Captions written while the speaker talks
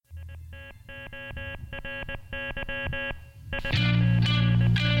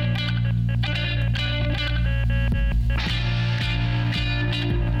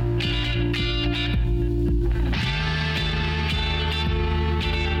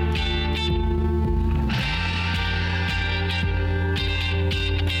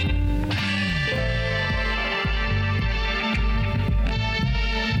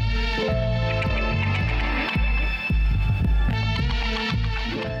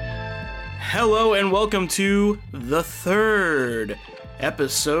Hello and welcome to the third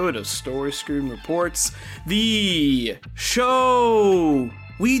episode of Story Screen Reports, the show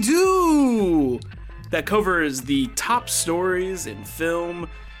we do that covers the top stories in film,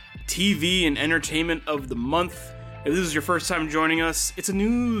 TV, and entertainment of the month. If this is your first time joining us, it's a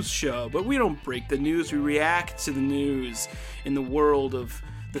news show, but we don't break the news, we react to the news in the world of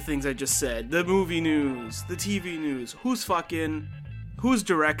the things I just said. The movie news, the TV news, who's fucking, who's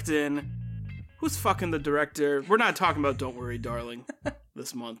directing, who's fucking the director. We're not talking about Don't Worry, Darling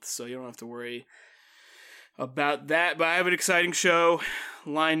this month, so you don't have to worry about that. But I have an exciting show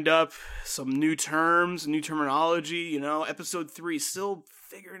lined up, some new terms, new terminology, episode 3, still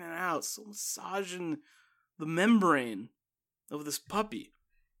figuring it out, still massaging the membrane of this puppy,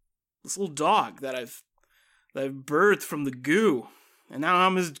 this little dog that I've birthed from the goo, and now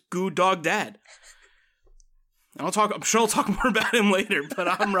I'm his goo dog dad. And I'm sure I'll talk more about him later, but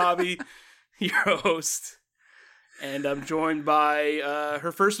I'm Robbie, your host, and I'm joined by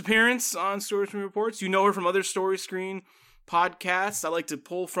her first appearance on Story Screen Reports. You know her from other Story Screen podcasts. I like to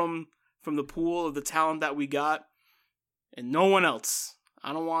pull from the pool of the talent that we got, and no one else.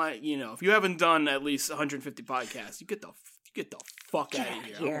 I don't want, if you haven't done at least 150 podcasts, you get the fuck out of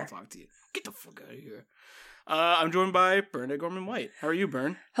here. I don't want to talk to you. Get the fuck out of here. I'm joined by Bernadette Gorman White. How are you,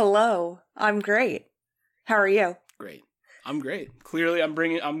 Bern? Hello. I'm great. How are you? Great. I'm great. Clearly, I'm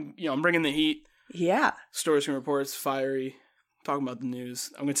bringing the heat. Yeah. Story Screen Reports, fiery, talking about the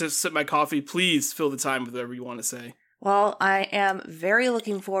news. I'm going to sip my coffee. Please fill the time with whatever you want to say. Well, I am very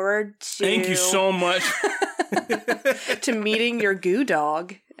looking forward to... Thank you so much. to meeting your goo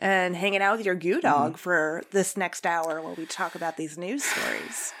dog and hanging out with your goo dog for this next hour while we talk about these news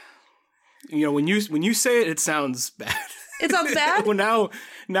stories. When you say it, it sounds bad. It sounds bad? Well,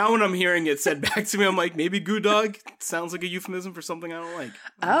 now when I'm hearing it said back to me, I'm like, maybe goo dog sounds like a euphemism for something I don't like.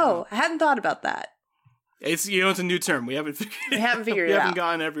 I hadn't thought about that. It's it's a new term. We haven't figured it out. We haven't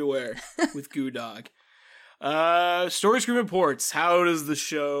gone everywhere with goo dog. Story Screen Reports. How does the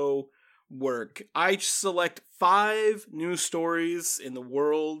show work? I select 5 news stories in the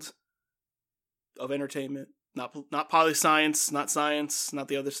world of entertainment. Not poli-science, not science, not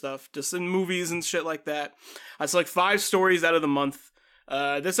the other stuff. Just in movies and shit like that. I select 5 stories out of the month.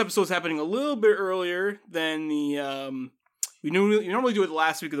 This episode's happening a little bit earlier than the... We normally do it the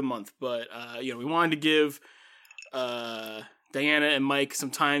last week of the month, but we wanted to give Diana and Mike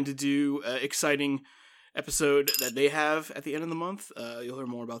some time to do an exciting episode that they have at the end of the month. You'll hear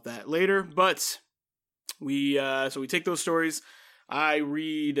more about that later, but we take those stories. I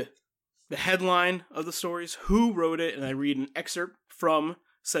read the headline of the stories, who wrote it, and I read an excerpt from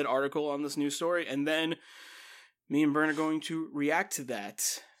said article on this news story, and then me and Bern are going to react to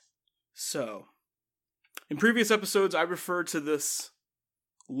that. So, in previous episodes, I referred to this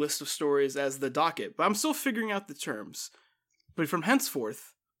list of stories as the docket, but I'm still figuring out the terms. But from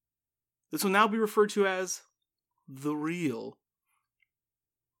henceforth, this will now be referred to as the reel.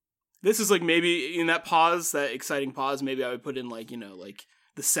 This is like maybe in that pause, that exciting pause, maybe I would put in like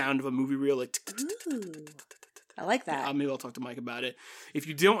the sound of a movie reel, like. I like that. Maybe I'll talk to Mike about it. If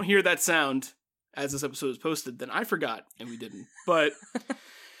you don't hear that sound as this episode is posted, then I forgot and we didn't. But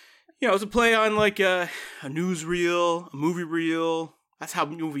it's a play on like a news reel, a movie reel. That's how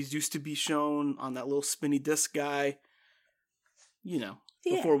movies used to be shown on that little spinny disc guy.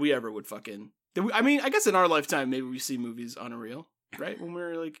 Before we ever would fucking. I mean, I guess in our lifetime, maybe we see movies on a reel, right? When we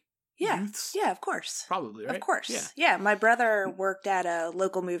were like youths. Yeah, of course. Probably, right? Of course. Yeah, my brother worked at a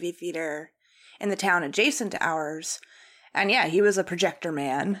local movie theater in the town adjacent to ours. And yeah, he was a projector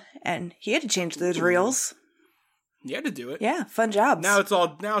man, and he had to change those reels. You had to do it. Yeah, fun jobs. Now it's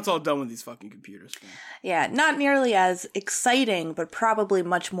all done with these fucking computers. Yeah, not nearly as exciting, but probably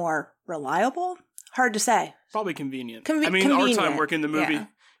much more reliable. Hard to say. Probably convenient. Convenient. Our time working in the movie.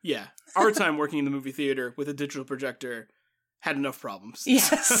 Yeah. Our time working in the movie theater with a digital projector had enough problems.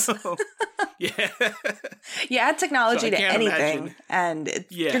 Yes. So, yeah. You add technology to anything, imagine. And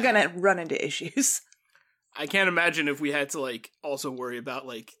you're going to run into issues. I can't imagine if we had to, like, also worry about,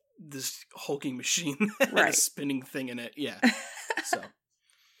 like, this hulking machine that had a spinning thing in it. Yeah. So.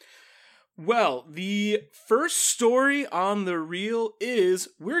 Well, the first story on the reel is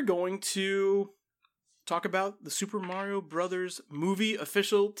we're going to talk about the Super Mario Brothers movie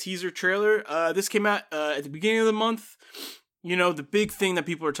official teaser trailer. This came out at the beginning of the month. The big thing that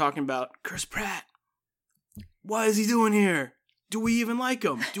people are talking about, Chris Pratt. What is he doing here? Do we even like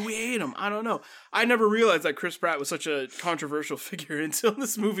him? Do we hate him? I don't know. I never realized that Chris Pratt was such a controversial figure until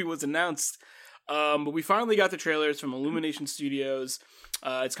this movie was announced. But we finally got the trailers from Illumination Studios.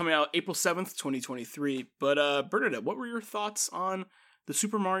 It's coming out April 7th, 2023. But Bernadette, what were your thoughts on the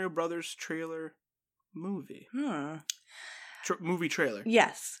Super Mario Brothers trailer movie. Movie trailer.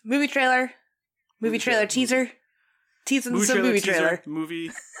 Yes. Movie trailer. Movie trailer teaser. Teasing some movie trailer. Movie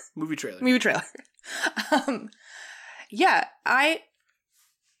trailer. Movie trailer. Yeah, I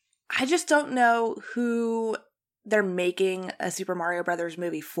just don't know who they're making a Super Mario Brothers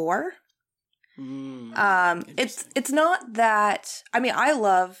movie for. It's not that, I mean, I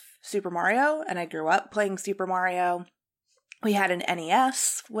love Super Mario and I grew up playing Super Mario. We had an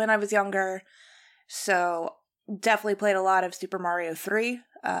NES when I was younger, so definitely played a lot of Super Mario 3.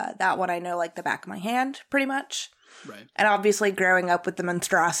 That one I know like the back of my hand, pretty much. Right. And obviously growing up with the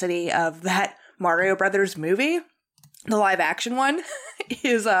monstrosity of that Mario Brothers movie, the live action one,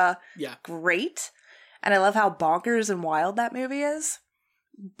 is great. And I love how bonkers and wild that movie is.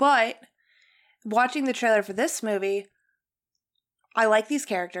 But watching the trailer for this movie, I like these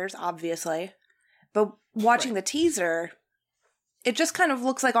characters, obviously. But watching the teaser, it just kind of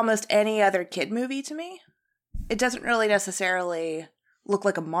looks like almost any other kid movie to me. It doesn't really necessarily look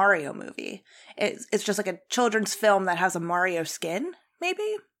like a Mario movie. It's just like a children's film that has a Mario skin,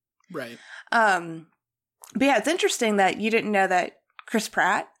 maybe? Right. But yeah, it's interesting that you didn't know that Chris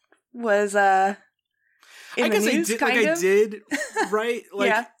Pratt was in I guess the news, I did, right? Like,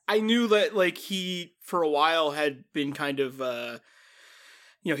 yeah. I knew that, like, he, for a while, had been kind of,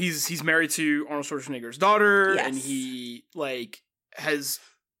 he's married to Arnold Schwarzenegger's daughter, Yes. and he, like, has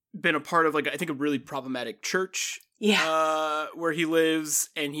been a part of, like, I think a really problematic church. Yeah. Where he lives,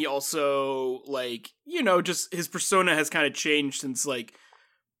 and he also, like, just his persona has kind of changed since, like,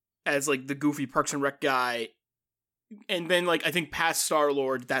 as, like, the goofy Parks and Rec guy. And then, like, I think past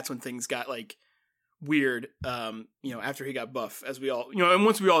Star-Lord, that's when things got, like, weird, after he got buff, as we all, and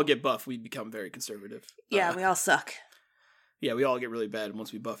once we all get buff, we become very conservative. Yeah, we all suck. Yeah, we all get really bad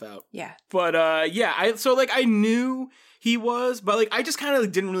once we buff out. Yeah. But, I knew he was, but, like, I just kind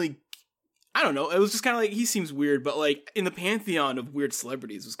of didn't really, I don't know, it was just kind of like, he seems weird, but, like, in the pantheon of weird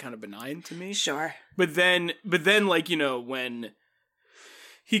celebrities was kind of benign to me. Sure. But then, like, when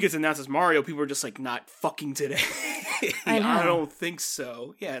he gets announced as Mario, people are just like, not fucking today. I don't think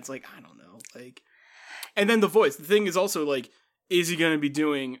so. Yeah, it's like, I don't know. Like, and then the voice. The thing is also, like, is he going to be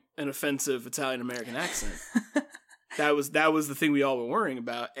doing an offensive Italian-American accent? That was the thing we all were worrying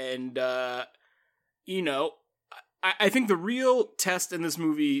about. And, I think the real test in this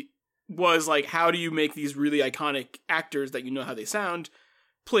movie was, like, how do you make these really iconic actors that you know how they sound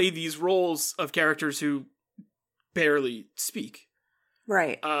play these roles of characters who barely speak?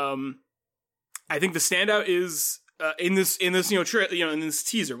 Right. I think the standout is in this in this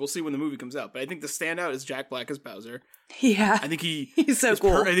teaser. We'll see when the movie comes out, but I think the standout is Jack Black as Bowser. Yeah. I think he's so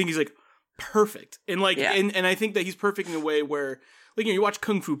cool. I think he's like perfect, and like and I think that he's perfect in a way where, like, you watch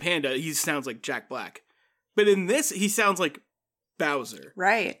Kung Fu Panda, he sounds like Jack Black, but in this he sounds like Bowser.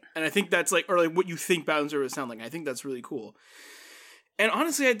 Right. And I think that's like, or like what you think Bowser would sound like. I think that's really cool. And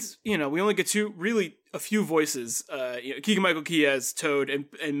honestly, we only get a few voices. Keegan-Michael Key as Toad,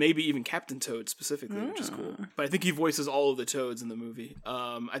 and maybe even Captain Toad specifically, which is cool. But I think he voices all of the Toads in the movie.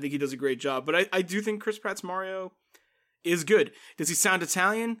 I think he does a great job. But I do think Chris Pratt's Mario is good. Does he sound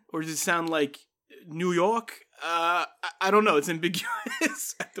Italian, or does he sound like New York? I don't know. It's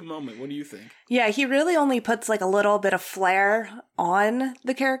ambiguous at the moment. What do you think? Yeah, he really only puts like a little bit of flair on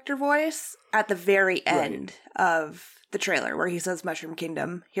the character voice at the very end of the trailer where he says, "Mushroom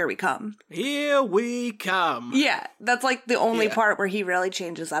Kingdom, here we come." Here we come. Yeah, that's like the only part where he really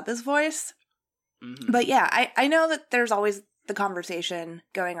changes up his voice. Mm-hmm. But yeah, I know that there's always the conversation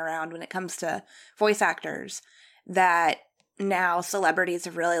going around when it comes to voice actors that now celebrities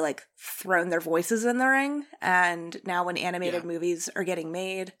have really like thrown their voices in the ring, and now when animated movies are getting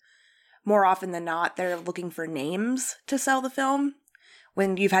made, more often than not, they're looking for names to sell the film.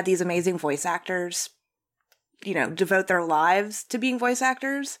 When you've had these amazing voice actors, devote their lives to being voice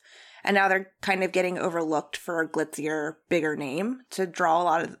actors, and now they're kind of getting overlooked for a glitzier, bigger name to draw a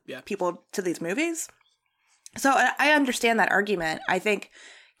lot of people to these movies. So I understand that argument. I think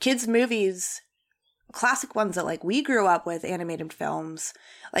kids' movies, classic ones that like we grew up with, animated films,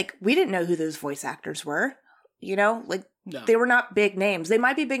 like we didn't know who those voice actors were, They were not big names. They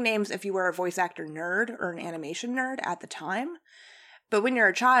might be big names if you were a voice actor nerd or an animation nerd at the time, but when you're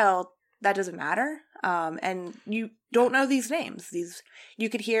a child, that doesn't matter. And you don't know these names. You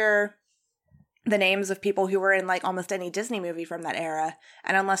could hear the names of people who were in like almost any Disney movie from that era,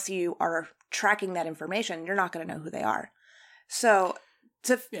 and unless you are tracking that information, you're not going to know who they are. So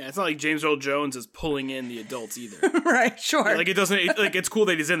it's not like James Earl Jones is pulling in the adults either. Right, sure. Yeah, like it doesn't like it's cool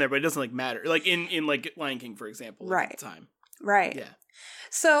that he's in there, but it doesn't like matter. Like in like Lion King, for example, right. At the time. Right. Yeah.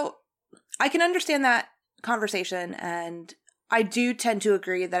 So I can understand that conversation, and I do tend to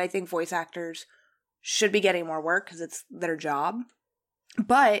agree that I think voice actors should be getting more work because it's their job.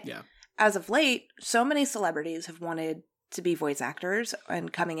 But as of late, so many celebrities have wanted to be voice actors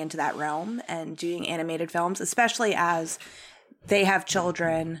and coming into that realm and doing animated films, especially as they have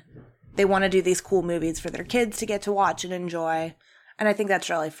children. They want to do these cool movies for their kids to get to watch and enjoy. And I think that's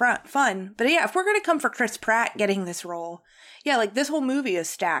really fun. But yeah, if we're going to come for Chris Pratt getting this role, yeah, like this whole movie is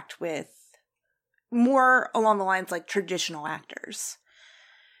stacked with more along the lines like traditional actors.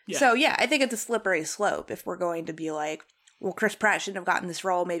 Yeah. So yeah, I think it's a slippery slope if we're going to be like, well, Chris Pratt shouldn't have gotten this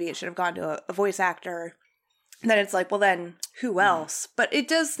role. Maybe it should have gone to a voice actor. And then it's like, well, then who else? But it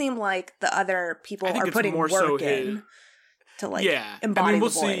does seem like the other people are putting work in to like embody the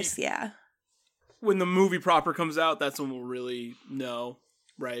voice. Yeah. When the movie proper comes out, that's when we'll really know,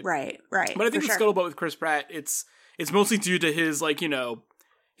 right? Right. But I think the scuttlebutt with Chris Pratt, it's mostly due to his, like, you know,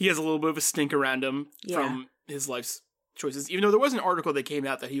 he has a little bit of a stink around him from his life's choices. Even though there was an article that came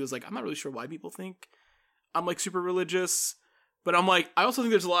out that he was like, I'm not really sure why people think I'm, like, super religious. But I'm like, I also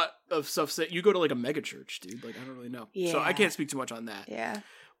think there's a lot of stuff that you go to, like, a mega church, dude. Like, I don't really know. Yeah. So I can't speak too much on that. Yeah.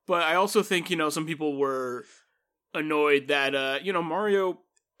 But I also think, you know, some people were annoyed that, you know, Mario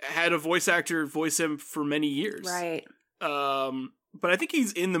had a voice actor voice him for many years. Right. But I think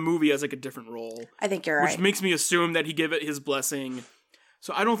he's in the movie as, like, a different role. I think you're right. Which makes me assume that he gave it his blessing.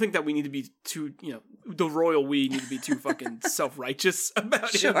 So I don't think that we need to be too, you know, the royal we need to be too fucking self-righteous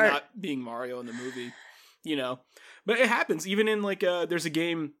about him not being Mario in the movie, you know. But it happens. Even in, like, there's a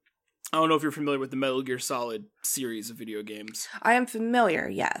game, I don't know if you're familiar with the Metal Gear Solid series of video games. I am familiar,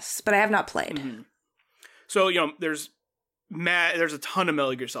 yes, but I have not played. Mm-hmm. So, you know, there's a ton of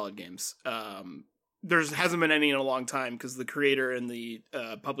Metal Gear Solid games. There hasn't been any in a long time because the creator and the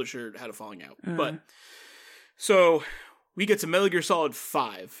publisher had a falling out. But, so, we get to Metal Gear Solid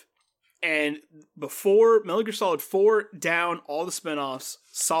 5. And before Metal Gear Solid 4, down, all the spinoffs,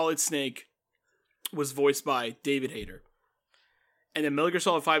 Solid Snake was voiced by David Hayter. And then Metal Gear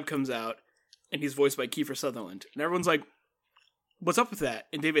Solid 5 comes out, and he's voiced by Kiefer Sutherland. And everyone's like, what's up with that?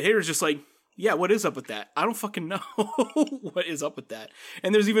 And David Hayter's just like, yeah, what is up with that? I don't fucking know what is up with that.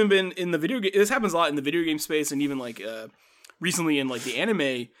 And there's even been in the video game, this happens a lot in the video game space, and even like recently in like the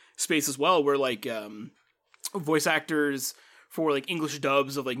anime space as well, where like voice actors for like English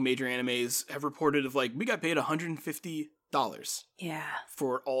dubs of like major animes have reported of like, we got paid $150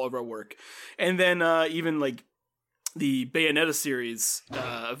 for all of our work. And then even like the Bayonetta series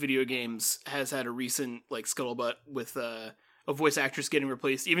of video games has had a recent like scuttlebutt with a voice actress getting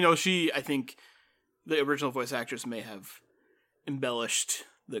replaced, even though I think the original voice actress may have embellished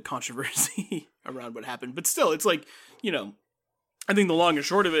the controversy around what happened. But still, it's like, you know, I think the long and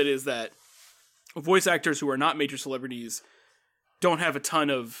short of it is that voice actors who are not major celebrities don't have a ton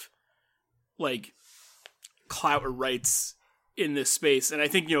of like clout or rights in this space. And I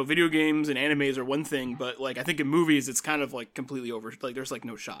think, you know, video games and animes are one thing, but like I think in movies it's kind of like completely over, like there's like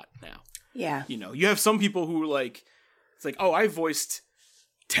no shot now. Yeah. You know, you have some people who like, it's like, oh, I voiced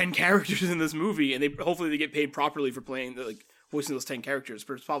 10 characters in this movie, and hopefully they get paid properly for playing, like, voicing those 10 characters,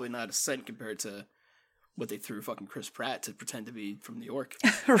 but it's probably not a cent compared to what they threw fucking Chris Pratt to pretend to be from New York.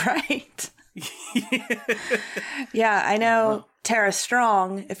 Right. Yeah, I know Tara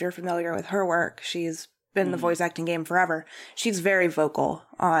Strong, if you're familiar with her work, she's been in the voice acting game forever. She's very vocal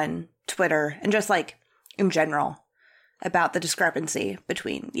on Twitter and just, like, in general about the discrepancy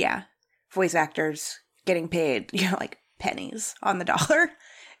between, voice actors getting paid, you know, like, pennies on the dollar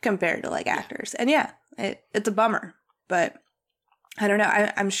compared to like actors. And it's a bummer, but I don't know.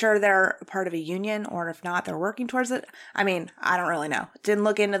 I'm sure they're a part of a union, or if not, they're working towards it. I mean, I don't really know. Didn't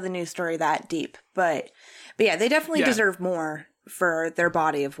look into the news story that deep, but yeah, they definitely deserve more for their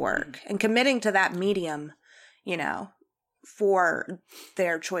body of work and committing to that medium, you know, for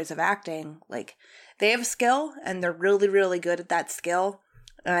their choice of acting. Like they have skill and they're really, really good at that skill.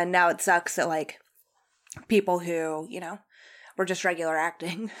 And now it sucks that like people who, you know, were just regular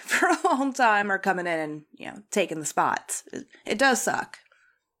acting for a long time are coming in and, you know, taking the spots. It does suck.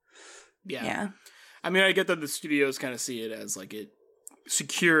 Yeah. I mean, I get that the studios kind of see it as like it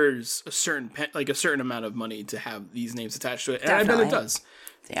secures a certain amount of money to have these names attached to it. And definitely. I bet it does.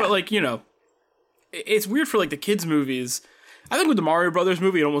 Yeah. But like, you know, it's weird for like the kids movies. I think with the Mario Brothers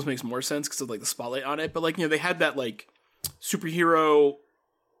movie, it almost makes more sense because of like the spotlight on it. But like, you know, they had that like superhero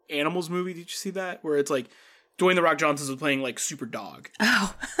Animals movie. Did you see that? Where it's like Dwayne The Rock Johnson was playing like Super Dog.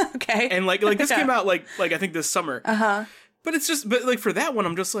 Oh, okay. And like this came out like I think this summer. But it's just, but like for that one,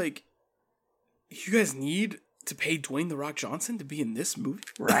 I'm just like, you guys need to pay Dwayne The Rock Johnson to be in this movie,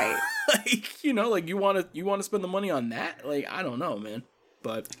 right? Like, you know, like you want to spend the money on that? Like, I don't know, man.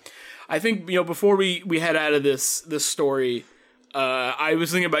 But I think, you know, before we head out of this story, I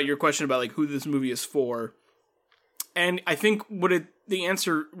was thinking about your question about like who this movie is for, and I think the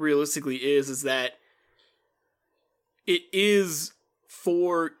answer realistically is that it is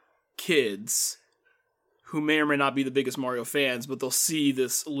for kids who may or may not be the biggest Mario fans, but they'll see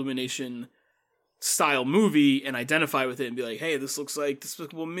this Illumination style movie and identify with it and be like, hey, this looks like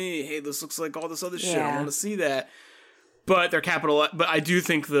Despicable Me. Hey, this looks like all this other shit. I want to see that. But they're but I do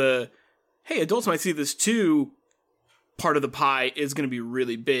think hey, adults might see this too part of the pie is going to be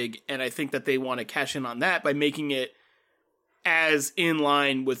really big. And I think that they want to cash in on that by making it as in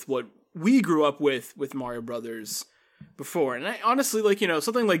line with what we grew up with Mario Brothers before. And I honestly, like,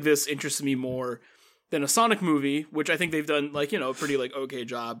 something like this interests me more than a Sonic movie, which I think they've done, like, a pretty, like, okay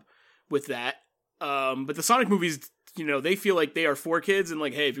job with that. But the Sonic movies, they feel like they are for kids, and,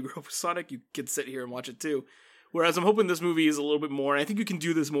 like, hey, if you grew up with Sonic, you can sit here and watch it too. Whereas I'm hoping this movie is a little bit more, and I think you can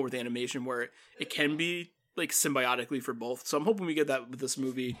do this more with animation, where it can be, like, symbiotically for both. So I'm hoping we get that with this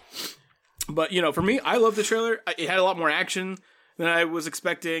movie. But, for me, I love the trailer. It had a lot more action than I was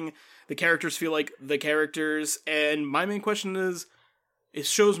expecting. The characters feel like the characters. And my main question is, it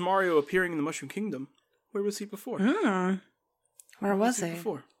shows Mario appearing in the Mushroom Kingdom. Where was he before? Where was he?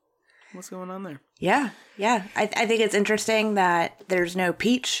 Before? What's going on there? Yeah. I think it's interesting that there's no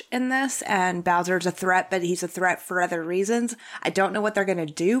Peach in this, and Bowser's a threat, but he's a threat for other reasons. I don't know what they're going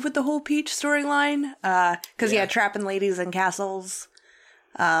to do with the whole Peach storyline. Because, trapping ladies in castles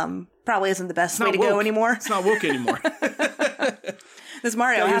probably isn't the best way to go anymore. It's not woke anymore. This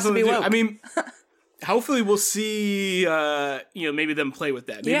Mario has to be woke. I mean, hopefully we'll see, maybe them play with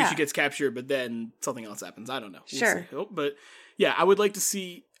that. Maybe she gets captured, but then something else happens. I don't know. Sure. See. But, yeah, I would like to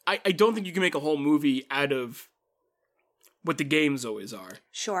see... I don't think you can make a whole movie out of what the games always are.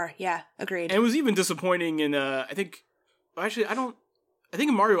 Sure, yeah, agreed. And it was even disappointing in, I think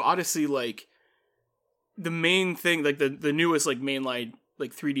in Mario Odyssey, like, the main thing, like, the newest, like, mainline,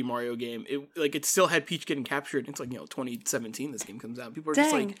 like, 3D Mario game, it still had Peach getting captured. It's like, 2017 this game comes out. People are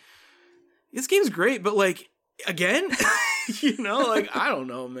just like, this game's great, but, like, again? Like, I don't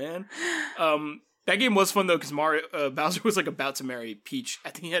know, man. That game was fun, though, because Bowser was, like, about to marry Peach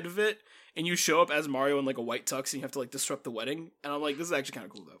at the end of it, and you show up as Mario in, like, a white tux, and you have to, like, disrupt the wedding, and I'm like, this is actually kind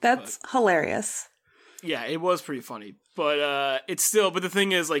of cool, though. That's hilarious. Yeah, it was pretty funny, but but the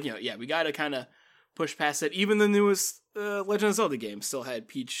thing is, like, we gotta kind of push past it. Even the newest Legend of Zelda game still had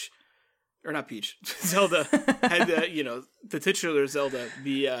Peach, or not Peach, Zelda, had, the titular Zelda,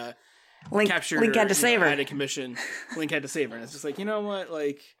 the Link had to save her. Had a commission, Link had to save her, and it's just like, you know what,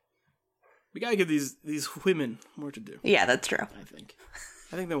 like... We gotta give these women more to do. Yeah, that's true. I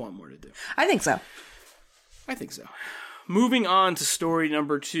think they want more to do. I think so. Moving on to story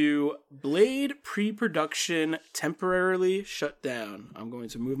number 2, Blade pre-production temporarily shut down. I'm going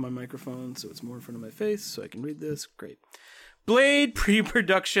to move my microphone so it's more in front of my face so I can read this. Great. Blade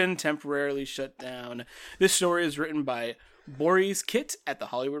pre-production temporarily shut down. This story is written by Boris Kitt at The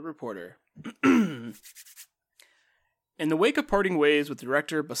Hollywood Reporter. In the wake of parting ways with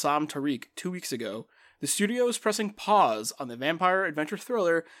director Bassam Tariq 2 weeks ago, the studio is pressing pause on the vampire adventure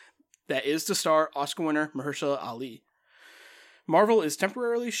thriller that is to star Oscar winner Mahershala Ali. Marvel is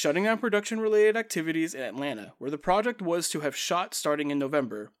temporarily shutting down production-related activities in Atlanta, where the project was to have shot starting in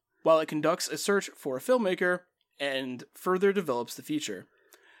November, while it conducts a search for a filmmaker and further develops the feature.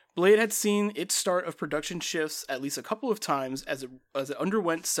 Blade had seen its start of production shifts at least a couple of times as it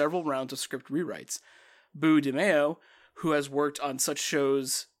underwent several rounds of script rewrites. Boo DeMeo, who has worked on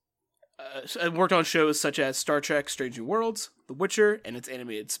shows such as Star Trek Strange New Worlds, The Witcher, and its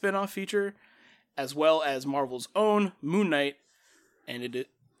animated spin-off feature, as well as Marvel's own Moon Knight, and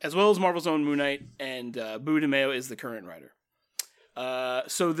Boo DeMeo is the current writer.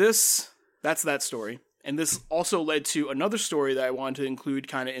 So that's that story. And this also led to another story that I wanted to include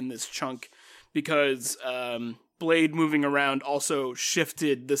kind of in this chunk, because Blade moving around also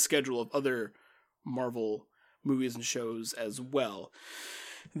shifted the schedule of other Marvel movies and shows as well.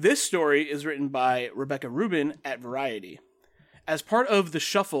 This story is written by Rebecca Rubin at Variety. As part of the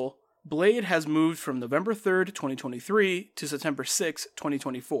shuffle, Blade has moved from November 3rd, 2023 to September 6th,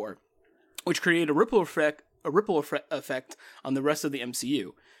 2024, which created a ripple effect on the rest of the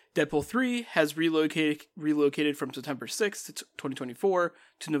MCU. Deadpool 3 has relocated from September 6th, 2024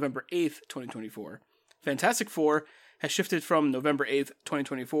 to November 8th, 2024. Fantastic Four has shifted from November 8th,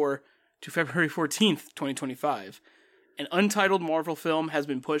 2024 to February 14th, 2025. An untitled Marvel film has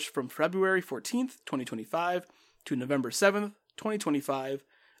been pushed from February 14th, 2025 to November 7th, 2025.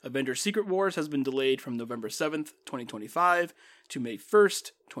 Avengers Secret Wars has been delayed from November 7th, 2025 to May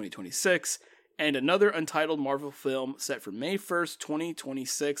 1st, 2026. And another untitled Marvel film set for May 1st,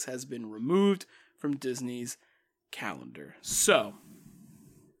 2026 has been removed from Disney's calendar. So,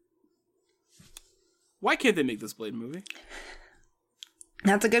 why can't they make this Blade movie?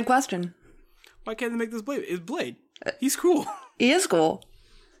 That's a good question. Why can't they make this Blade? It's Blade. He's cool. He is cool.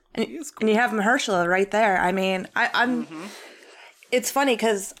 And, he is cool. And you have Mahershala right there. I mean, I'm... Mm-hmm. It's funny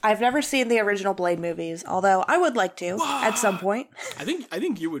because I've never seen the original Blade movies, although I would like to at some point. I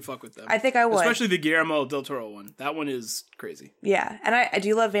think you would fuck with them. I think I would. Especially the Guillermo del Toro one. That one is crazy. Yeah, and I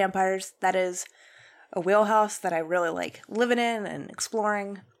do love vampires. That is a wheelhouse that I really like living in and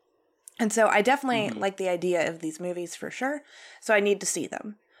exploring. And so I definitely like the idea of these movies for sure. So I need to see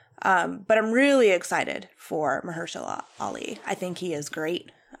them. But I'm really excited for Mahershala Ali. I think he is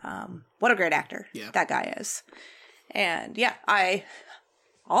great. What a great actor that guy is. And yeah,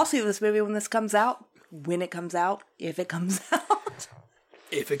 I'll see this movie when this comes out. When it comes out. If it comes out.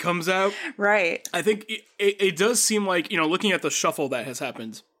 If it comes out. Right. I think it does seem like, looking at the shuffle that has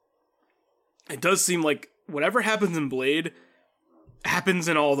happened, it does seem like whatever happens in Blade happens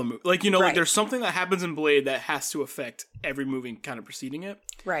in all the movies. Like, right. like there's something that happens in Blade that has to affect every movie kind of preceding it.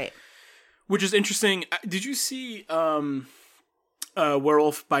 Right. Which is interesting. Did you see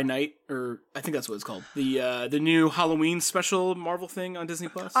Werewolf by Night, or I think that's what it's called, the new Halloween special Marvel thing on Disney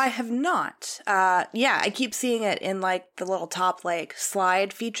Plus? I have not. Yeah, I keep seeing it in like the little top like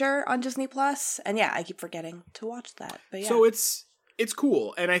slide feature on Disney Plus, and yeah, I keep forgetting to watch that. But yeah, so it's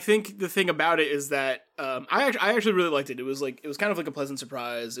cool, and I think the thing about it is that I actually really liked it. It was kind of like a pleasant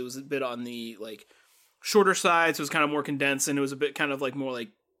surprise. It was a bit on the like shorter side, so it was kind of more condensed, and it was a bit kind of like more like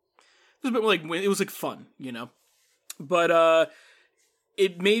it was a bit more like it was like fun, but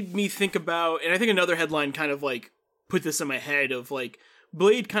it made me think about, and I think another headline kind of like put this in my head of like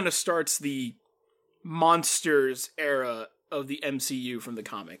Blade kind of starts the monsters era of the MCU from the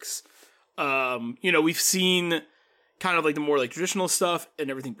comics. We've seen kind of like the more like traditional stuff and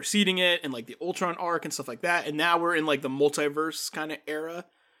everything preceding it and like the Ultron arc and stuff like that. And now we're in like the multiverse kind of era.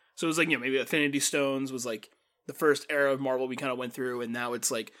 So it was like, maybe Infinity Stones was like the first era of Marvel we kind of went through. And now it's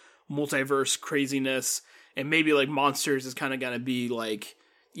like multiverse craziness. And maybe like monsters is kind of going to be like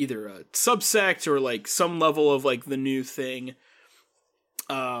either a subsect or like some level of like the new thing.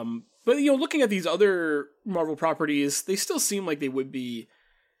 But looking at these other Marvel properties, they still seem like they would be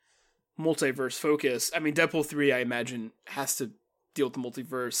multiverse focused. I mean, Deadpool 3, I imagine, has to deal with the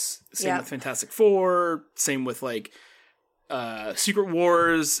multiverse. Same with Fantastic Four. Same with like Secret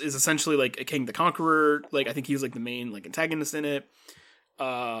Wars is essentially like a King the Conqueror. Like I think he's like the main like antagonist in it.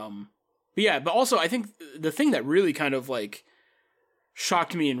 But also I think the thing that really kind of like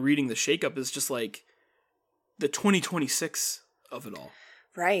shocked me in reading the shakeup is just like the 2026 of it all.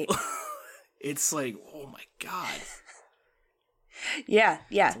 Right. It's like, oh my God. Yeah.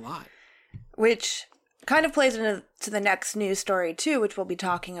 It's a lot. Which kind of plays into the next news story too, which we'll be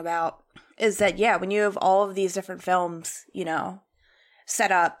talking about, is that, when you have all of these different films,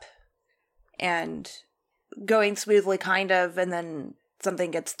 set up and going smoothly kind of, and then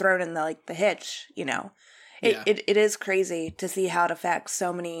something gets thrown in the hitch, it is crazy to see how it affects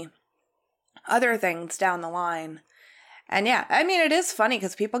so many other things down the line. And I mean, it is funny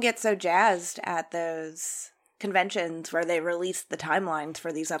because people get so jazzed at those conventions where they release the timelines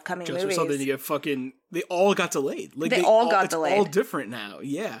for these upcoming movies. Just for something to get they all got delayed. Like they all got delayed. It's all different now.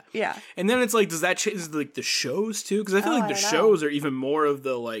 Yeah. Yeah. And then it's like, does that change like the shows too? Because I feel like the shows are even more of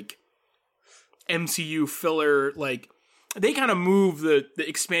the like MCU filler. Like they kind of move the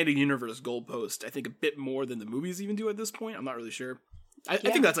expanded universe goalpost, I think, a bit more than the movies even do at this point. I'm not really sure. I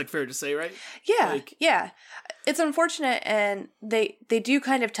think that's like fair to say, right? Yeah. It's unfortunate, and they do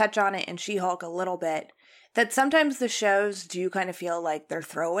kind of touch on it in She-Hulk a little bit, that sometimes the shows do kind of feel like they're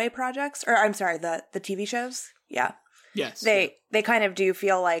throwaway projects. Or, I'm sorry, the TV shows. Yeah. Yes. They kind of do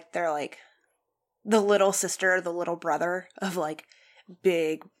feel like they're like the little sister, the little brother of like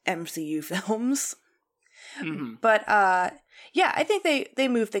big MCU films. Mm-hmm. But I think they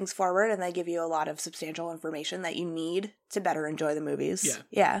move things forward, and they give you a lot of substantial information that you need to better enjoy the movies.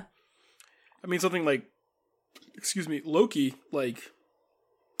 Yeah. I mean, something like, Loki, like,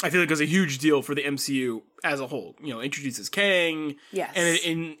 I feel like it was a huge deal for the MCU as a whole. Introduces Kang. Yes.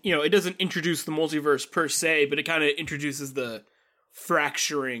 And it doesn't introduce the multiverse per se, but it kind of introduces the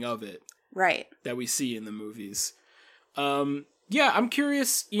fracturing of it. Right. That we see in the movies. I'm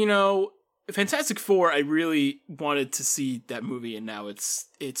curious, Fantastic Four, I really wanted to see that movie, and now it's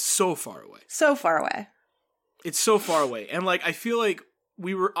so far away. So far away. It's so far away. And, like, I feel like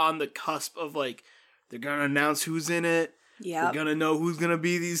we were on the cusp of, like, they're gonna announce who's in it. Yeah. We're gonna know who's gonna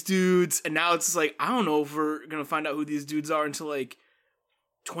be these dudes. And now it's just like, I don't know if we're gonna find out who these dudes are until, like,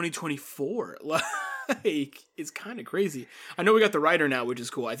 2024. Like, it's kind of crazy. I know we got the writer now, which is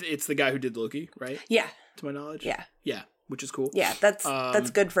cool. It's the guy who did Loki, right? Yeah. to my knowledge. Yeah. Yeah, which is cool. Yeah,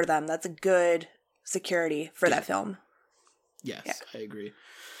 that's good for them. That's a good security for that film. Yes, yeah. I agree.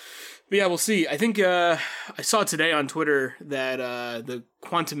 But yeah, we'll see. I think I saw today on Twitter that the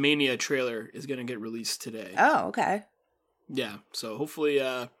Quantumania trailer is going to get released today. Oh, okay. Yeah, so hopefully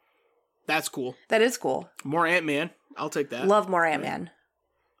that's cool. That is cool. More Ant-Man. I'll take that. Love more Ant-Man.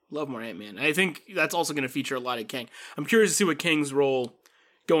 Love more Ant-Man. I think that's also going to feature a lot of Kang. I'm curious to see what Kang's role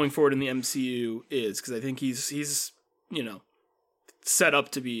going forward in the MCU is, because I think he's set up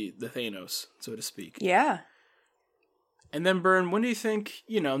to be the Thanos, so to speak. Yeah. And then, Byrne, when do you think,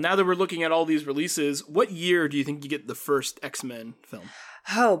 now that we're looking at all these releases, what year do you think you get the first X-Men film?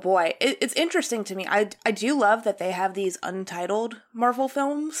 Oh, boy. It's interesting to me. I do love that they have these untitled Marvel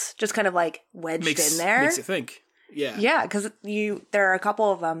films just kind of like wedged in there. Makes you think. Yeah. Yeah, because there are a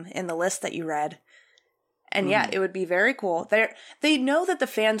couple of them in the list that you read. And yeah, it would be very cool. They know that the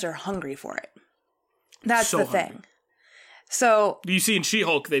fans are hungry for it. That's so the thing. So do you see in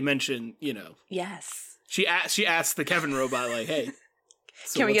She-Hulk they mention, Yes. She asked the Kevin robot, like, hey,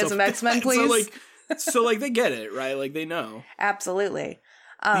 so can we get some X-Men, please? So they get it, right? Like, they know. Absolutely.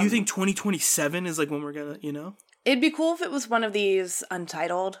 Do you think 2027 is, like, when we're gonna, It'd be cool if it was one of these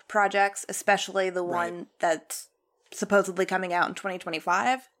untitled projects, especially the one that's supposedly coming out in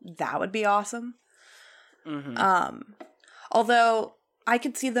 2025. That would be awesome. Mm-hmm. Although, I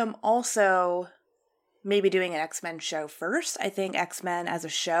could see them also maybe doing an X-Men show first. I think X-Men as a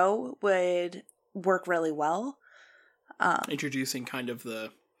show would work really well. Introducing kind of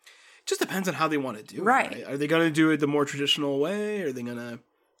just depends on how they want to do it. Right. Are they going to do it the more traditional way? Are they going to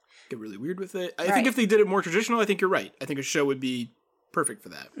get really weird with it? I think if they did it more traditional, I think you're right. I think a show would be perfect for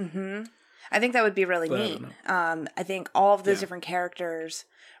that. Mm-hmm. I think that would be really neat. I think all of those different characters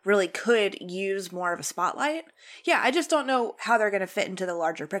really could use more of a spotlight. Yeah, I just don't know how they're going to fit into the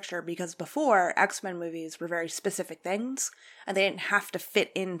larger picture, because before, X-Men movies were very specific things, and they didn't have to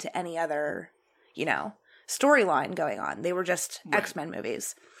fit into any other storyline going on. They were just X-Men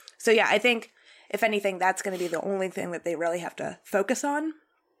movies. So yeah, I think if anything, that's going to be the only thing that they really have to focus on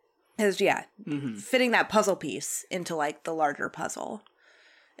is fitting that puzzle piece into like the larger puzzle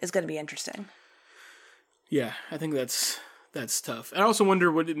is going to be interesting. Yeah, I think that's tough. I also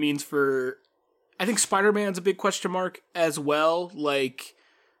wonder what it means for, I think Spider-Man's a big question mark as well, like,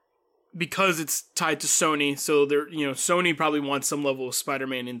 because it's tied to Sony, so they're, Sony probably wants some level of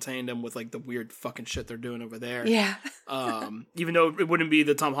Spider-Man in tandem with, like, the weird fucking shit they're doing over there. Yeah. Even though it wouldn't be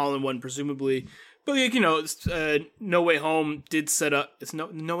the Tom Holland one, presumably. But, like, No Way Home did set up,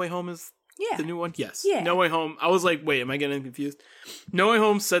 No Way Home is the new one? Yes. Yeah. No Way Home, I was like, wait, am I getting confused? No Way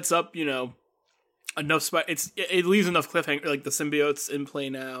Home sets up, enough it leaves enough cliffhanger, like the symbiote's in play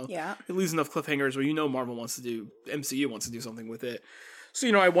now. Yeah. It leaves enough cliffhangers where Marvel wants to do, MCU wants to do something with it. So,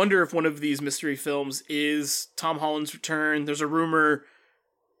 I wonder if one of these mystery films is Tom Holland's return. There's a rumor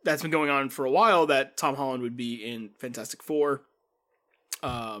that's been going on for a while that Tom Holland would be in Fantastic Four,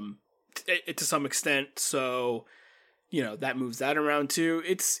 to some extent. So, that moves that around too.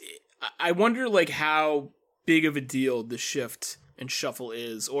 I wonder, like, how big of a deal the shift and shuffle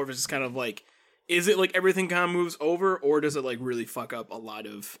is, or if it's just kind of like, is it like everything kind of moves over, or does it like really fuck up a lot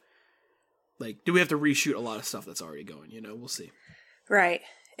of, like, do we have to reshoot a lot of stuff that's already going? We'll see. Right.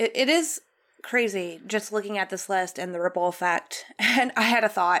 It is crazy just looking at this list and the ripple effect. And I had a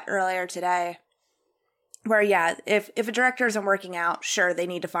thought earlier today where, if a director isn't working out, sure, they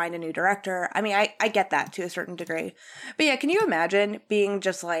need to find a new director. I mean, I get that to a certain degree. But yeah, can you imagine being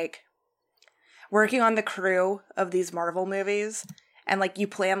just like working on the crew of these Marvel movies and like you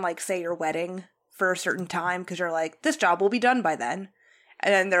plan, like, say, your wedding for a certain time because you're like, this job will be done by then.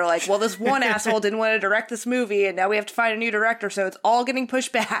 And then they're like, well, this one asshole didn't want to direct this movie, and now we have to find a new director, so it's all getting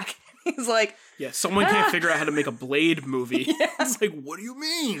pushed back. He's like... Yeah, someone can't figure out how to make a Blade movie. Yeah. It's like, what do you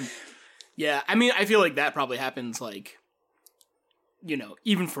mean? Yeah, I mean, I feel like that probably happens, like,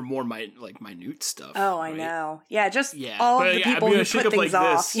 even for more minute stuff. Oh, I know. Yeah, just all of the people who put things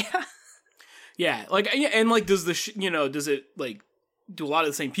off. Yeah. Yeah, and, like, does does it, like, do a lot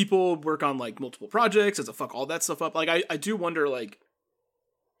of the same people work on, like, multiple projects? Does it fuck all that stuff up? Like, I do wonder, like...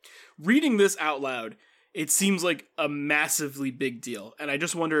 Reading this out loud, it seems like a massively big deal, and I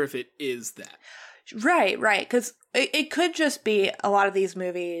just wonder if it is that. Right, because it could just be a lot of these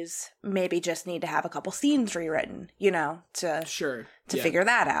movies maybe just need to have a couple scenes rewritten, to figure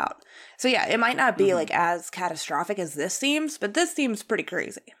that out. So yeah, it might not be like as catastrophic as this seems, but this seems pretty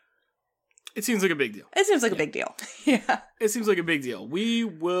crazy. It seems like a big deal. It seems like a big deal. Yeah. It seems like a big deal. We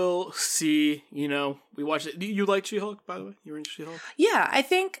will see, we watched it. You liked She-Hulk, by the way? You were into She-Hulk? Yeah, I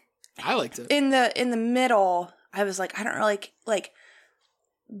think... I liked it. In the middle, I was like, I don't really like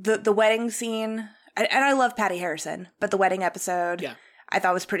the wedding scene. And I love Patty Harrison, but the wedding episode I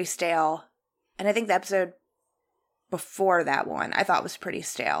thought was pretty stale. And I think the episode before that one I thought was pretty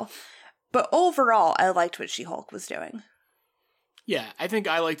stale. But overall, I liked what She-Hulk was doing. Yeah, I think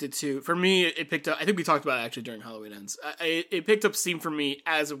I liked it too. For me, it picked up, I think we talked about it actually during Halloween Ends. It picked up steam for me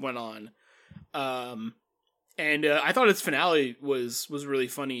as it went on. And I thought its finale was really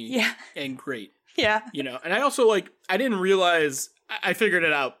funny and great. Yeah. You know, and I also, I didn't realize, I figured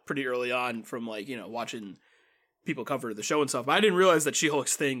it out pretty early on from, watching people cover the show and stuff, but I didn't realize that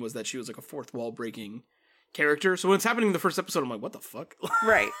She-Hulk's thing was that she was, a fourth wall breaking character. So when it's happening in the first episode, I'm like, what the fuck?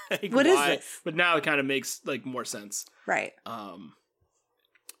 Right. What is this? But now it kind of makes, more sense. Right.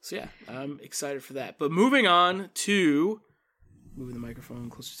 So yeah, I'm excited for that. But moving on to... Moving the microphone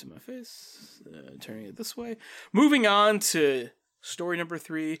closer to my face, turning it this way. Moving on to story number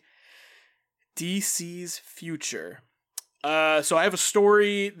 3, DC's future. So I have a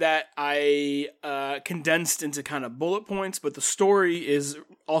story that I condensed into kind of bullet points, but the story is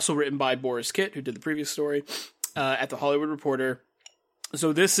also written by Boris Kitt, who did the previous story at The Hollywood Reporter.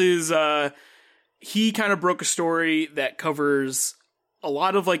 So this is, he kind of broke a story that covers a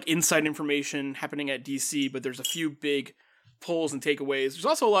lot of inside information happening at DC, but there's a few big polls and takeaways. There's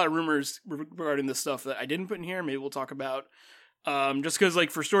also a lot of rumors regarding this stuff that I didn't put in here. Maybe we'll talk about. Just because,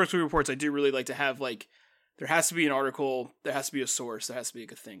 for Story Screen Reports, I do really like to have, there has to be an article, there has to be a source, there has to be a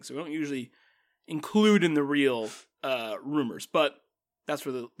thing. So we don't usually include in the real rumors, but that's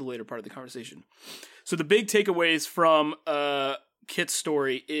for the later part of the conversation. So the big takeaways from Kit's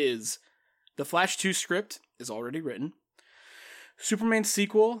story is the Flash 2 script is already written. Superman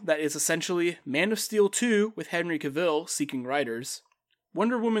sequel that is essentially Man of Steel 2 with Henry Cavill seeking writers.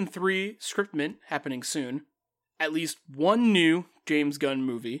 Wonder Woman 3 scriptment happening soon. At least one new James Gunn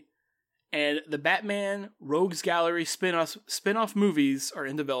movie. And the Batman Rogues Gallery spin-off movies are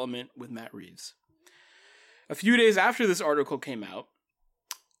in development with Matt Reeves. A few days after this article came out,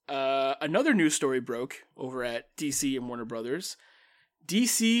 another news story broke over at DC and Warner Brothers.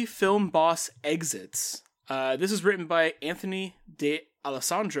 DC film boss exits. This is written by Anthony De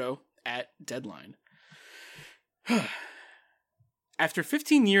Alessandro at Deadline. After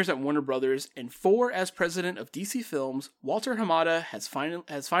 15 years at Warner Brothers and 4 as president of DC Films, Walter Hamada has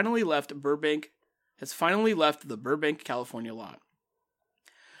finally left the Burbank, California lot.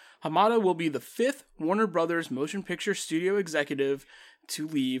 Hamada will be the 5th Warner Brothers motion picture studio executive to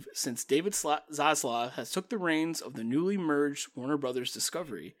leave since David Zaslav has took the reins of the newly merged Warner Brothers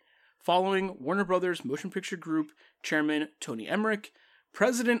Discovery, following Warner Brothers Motion Picture Group Chairman Tony Emmerich,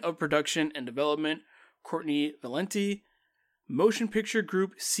 President of Production and Development Courtney Valenti, Motion Picture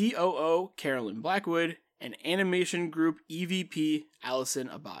Group COO Carolyn Blackwood, and Animation Group EVP Allison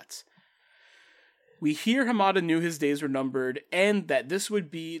Abbott. We hear Hamada knew his days were numbered and that this would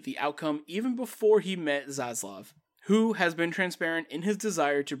be the outcome even before he met Zaslav, who has been transparent in his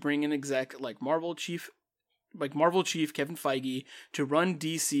desire to bring an exec like Marvel chief Kevin Feige to run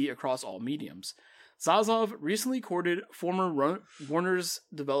DC across all mediums. Zaslav recently courted former Warner's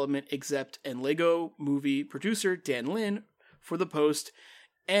development exec and Lego movie producer Dan Lin for the post,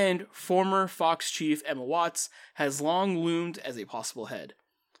 and former Fox chief Emma Watts has long loomed as a possible head.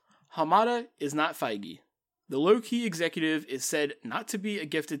 Hamada is not Feige. The low-key executive is said not to be a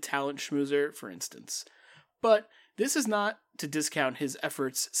gifted talent schmoozer, for instance. But this is not to discount his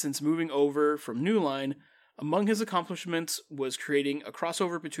efforts since moving over from New Line. Among his accomplishments was creating a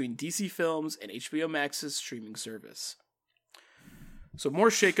crossover between DC Films and HBO Max's streaming service. So more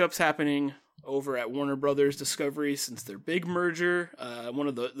shakeups happening over at Warner Brothers Discovery since their big merger. One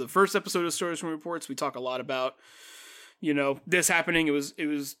of the first episode of Stories from Reports, we talk a lot about, this happening. It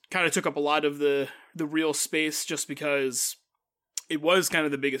was kind of took up a lot of the real space just because it was kind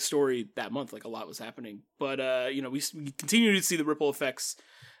of the biggest story that month. A lot was happening, but we continue to see the ripple effects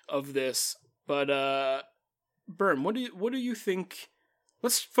of this. But Berm, what do you think?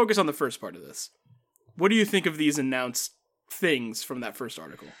 Let's focus on the first part of this. What do you think of these announced things from that first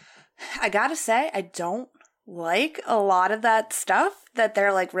article? I gotta say, I don't like a lot of that stuff that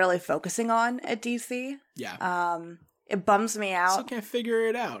they're really focusing on at DC. Yeah. It bums me out. Still can't figure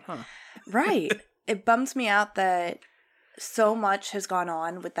it out, huh? Right. It bums me out that so much has gone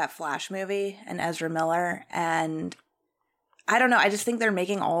on with that Flash movie and Ezra Miller, and I don't know. I just think they're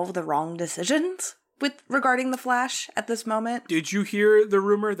making all of the wrong decisions regarding the Flash at this moment. Did you hear the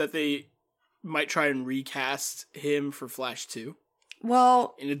rumor that they might try and recast him for Flash 2?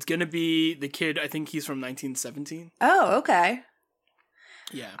 Well... And it's gonna be the kid, I think he's from 1917. Oh, okay.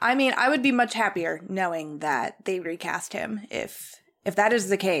 Yeah. I mean, I would be much happier knowing that they recast him if if that is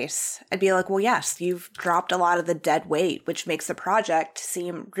the case, I'd be like, well, yes, you've dropped a lot of the dead weight, which makes the project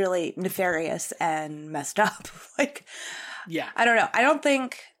seem really nefarious and messed up. Like, yeah, I don't know. I don't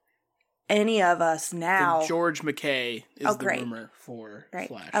think any of us now. And George McKay is the rumor for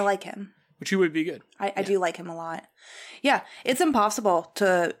Flash. I like him. Which he would be good. I do like him a lot. Yeah, it's impossible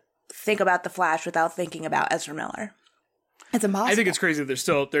to think about the Flash without thinking about Ezra Miller. It's impossible. I think it's crazy that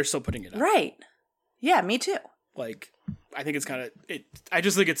they're still putting it out. Right. Yeah, me too. Like, I think it's kind of I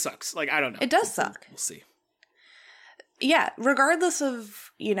just think it sucks. Like, I don't know. It does suck. We'll see. Yeah, regardless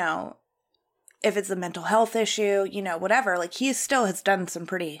of, if it's a mental health issue, whatever, like, he still has done some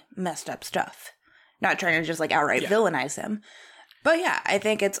pretty messed up stuff. Not trying to just, like, outright villainize him. But yeah, I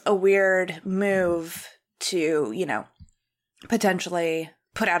think it's a weird move to, potentially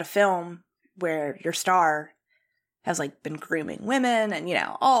put out a film where your star has, like, been grooming women and,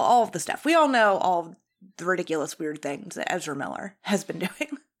 all of the stuff. We all know all the ridiculous, weird things that Ezra Miller has been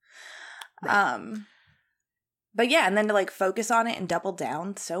doing. Right. But yeah, and then to, like, focus on it and double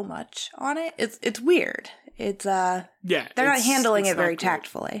down so much on it, it's weird. It's, they're not handling it very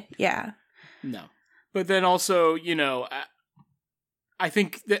tactfully. Yeah. No. But then also, I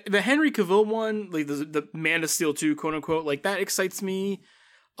think the Henry Cavill one, like the Man of Steel 2, quote unquote, like that excites me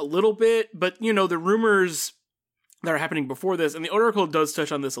a little bit. But, the rumors that are happening before this, and the article does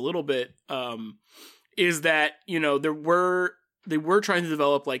touch on this a little bit, is that, they were trying to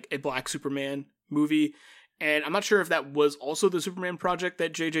develop like a Black Superman movie. And I'm not sure if that was also the Superman project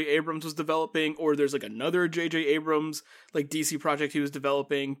that J.J. Abrams was developing, or there's like another J.J. Abrams like DC project he was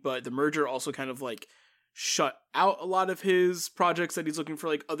developing, but the merger also kind of like shut out a lot of his projects that he's looking for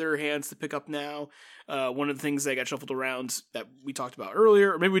like other hands to pick up now. One of the things that got shuffled around that we talked about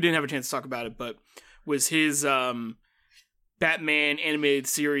earlier, or maybe we didn't have a chance to talk about it, but was his Batman animated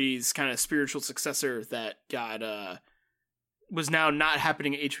series kind of spiritual successor that got was now not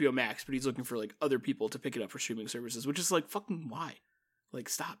happening at HBO Max, but he's looking for like other people to pick it up for streaming services, which is like fucking why? Like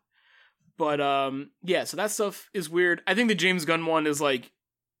stop. But yeah, so that stuff is weird. I think the James Gunn one is like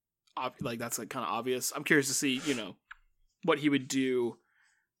that's like kind of obvious. I'm curious to see, what he would do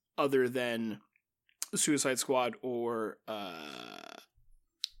other than Suicide Squad or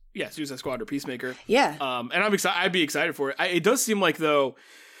Suicide Squad or Peacemaker. Yeah. And I'm excited. I'd be excited for it. It does seem like though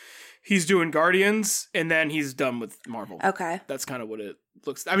he's doing Guardians and then he's done with Marvel. Okay. That's kind of what it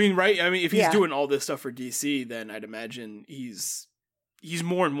looks. I mean, right? I mean, if he's doing all this stuff for DC, then I'd imagine he's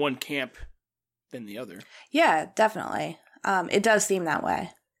more in one camp than the other. Yeah, definitely. It does seem that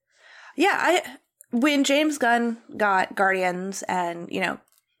way. Yeah, when James Gunn got Guardians and,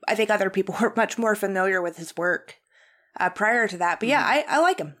 I think other people were much more familiar with his work prior to that. But yeah, I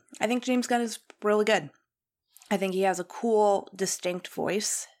like him. I think James Gunn is really good. I think he has a cool, distinct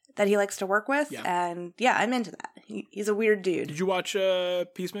voice that he likes to work with. Yeah. And yeah, I'm into that. He's a weird dude. Did you watch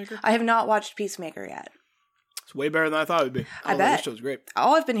Peacemaker? I have not watched Peacemaker yet. It's way better than I thought it would be. I bet. This show's great.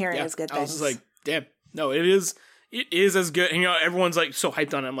 All I've been hearing is good things. I was just like, damn. No, it is as good. And, everyone's like so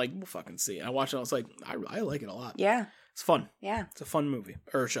hyped on it. I'm like, we'll fucking see. And I watched it and I was like, I like it a lot. Yeah. It's fun. Yeah. It's a fun movie.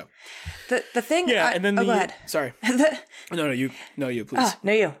 Or show. The thing... Yeah, and then go ahead. Sorry. No, you, please. Oh,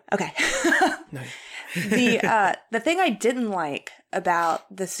 no, you. Okay. No, you. The thing I didn't like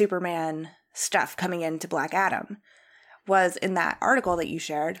about the Superman stuff coming into Black Adam was in that article that you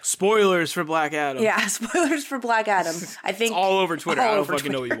shared. Spoilers for Black Adam. Yeah, spoilers for Black Adam. I think it's all over Twitter. I don't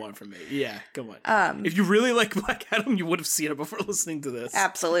fucking know what you want from me. Yeah, come on. If you really like Black Adam, you would have seen it before listening to this.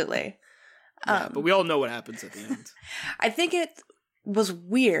 Absolutely. Yeah, but we all know what happens at the end. I think it was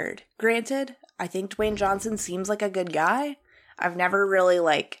weird. Granted, I think Dwayne Johnson seems like a good guy. I've never really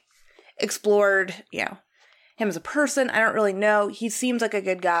explored, him as a person. I don't really know. He seems like a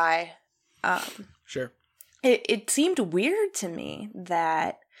good guy. Sure. It seemed weird to me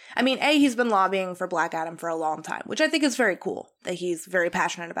that, he's been lobbying for Black Adam for a long time, which I think is very cool, that he's very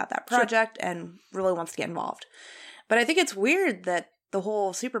passionate about that project and really wants to get involved. But I think it's weird that the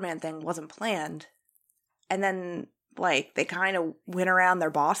whole Superman thing wasn't planned. And then, they kind of went around their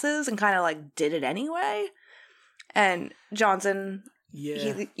bosses and kind of, did it anyway. And Johnson,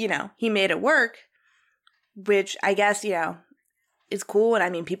 he made it work, which I guess, is cool.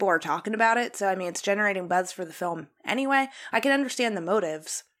 And people are talking about it. So, it's generating buzz for the film anyway. I can understand the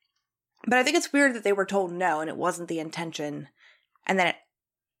motives. But I think it's weird that they were told no and it wasn't the intention. And then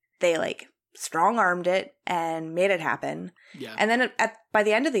they strong-armed it and made it happen. Yeah. And then by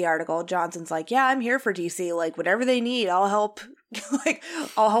the end of the article, Johnson's like, yeah, I'm here for DC. Whatever they need, I'll help.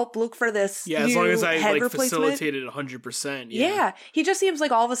 I'll help look for this. Yeah, as long as I facilitate it 100%. Yeah. He just seems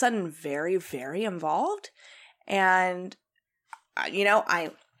all of a sudden very, very involved. And,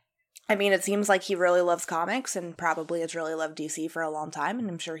 I I mean, it seems like he really loves comics and probably has really loved DC for a long time, and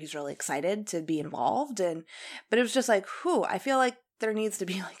I'm sure he's really excited to be involved. But it was just like, I feel like there needs to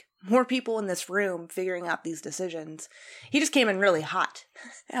be like more people in this room figuring out these decisions. He just came in really hot,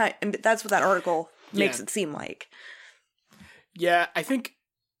 and that's what that article makes it seem like. Yeah, I think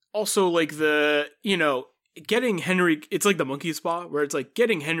also like the, getting Henry, it's like the monkey spot where it's like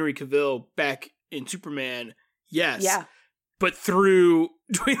getting Henry Cavill back in Superman. Yes. Yeah. But through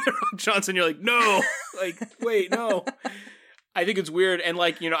Dwayne The Rock Johnson, you're like, no, like, wait, no. I think it's weird. And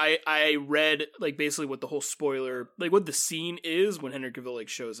like, I read like basically what the whole spoiler, like what the scene is when Henry Cavill like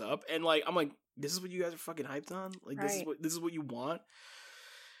shows up. And like, I'm like, this is what you guys are fucking hyped on? Like, right. This is what you want?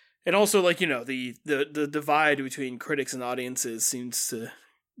 And also like, the divide between critics and audiences seems to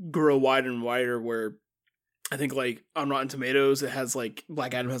grow wider and wider, where I think like on Rotten Tomatoes, it has like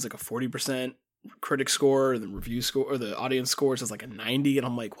Black Adam has like a 40% critic score, and the review score or the audience scores is like a 90, and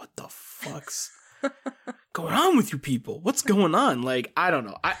I'm like, what the fuck's going on with you people? What's going on? Like, I don't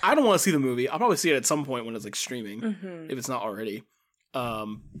know. I don't want to see the movie. I'll probably see it at some point when it's like streaming, if it's not already.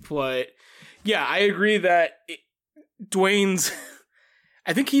 But yeah, I agree that Dwayne's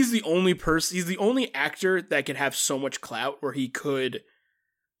I think he's the only actor that could have so much clout where he could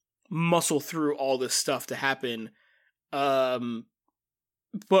muscle through all this stuff to happen. But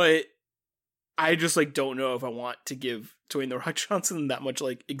I just like don't know if I want to give Dwayne The Rock Johnson that much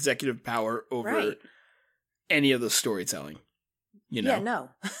like executive power over any of the storytelling. Yeah, no.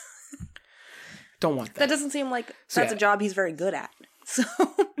 Don't want that. That doesn't seem like that's a job he's very good at. So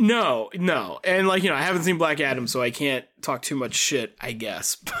No. And like, I haven't seen Black Adam, so I can't talk too much shit, I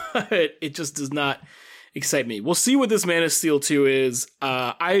guess. But it just does not excite me. We'll see what this Man of Steel 2 is.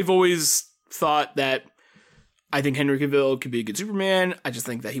 I've always thought that I think Henry Cavill could be a good Superman. I just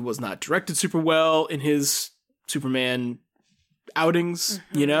think that he was not directed super well in his Superman outings,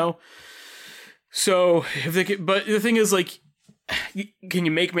 So if they could, but the thing is, like, can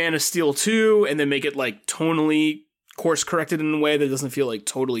you make Man of Steel 2 and then make it like tonally course corrected in a way that doesn't feel like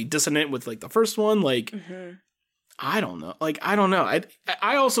totally dissonant with like the first one? Like, I don't know. Like, I don't know.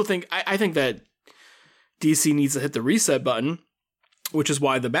 I also think I think that DC needs to hit the reset button, which is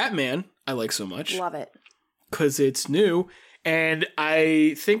why the Batman I like so much. Love it. Because it's new, and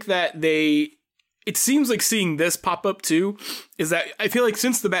I think that it seems like seeing this pop up too, is that I feel like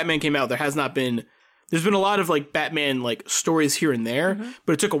since the Batman came out, there's been a lot of like Batman like stories here and there,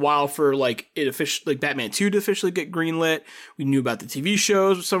 but it took a while for like Batman 2 to officially get greenlit. We knew about the TV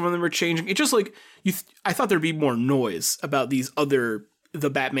shows, some of them were changing. It just like, I thought there'd be more noise about the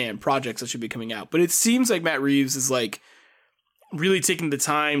Batman projects that should be coming out, but it seems like Matt Reeves is like really taking the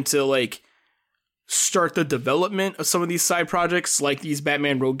time to like start the development of some of these side projects, like these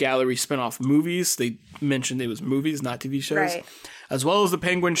Batman Rogue Gallery spinoff movies. They mentioned it was movies, not TV shows, right, as well as the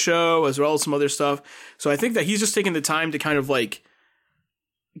Penguin show, as well as some other stuff. So I think that he's just taking the time to kind of like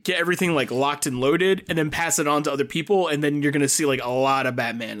get everything like locked and loaded and then pass it on to other people. And then you're going to see like a lot of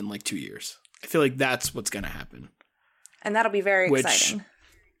Batman in like 2 years. I feel like that's what's going to happen. And that'll be very exciting.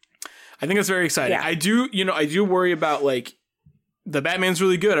 I think it's very exciting. Yeah. I do worry about like the Batman's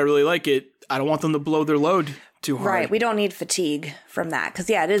really good. I really like it. I don't want them to blow their load too hard. Right. We don't need fatigue from that. Because,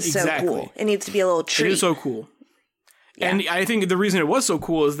 it is so cool. It needs to be a little treat. It is so cool. Yeah. And I think the reason it was so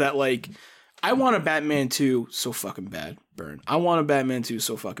cool is that, like, I want a Batman 2 so fucking bad, Burn. I want a Batman 2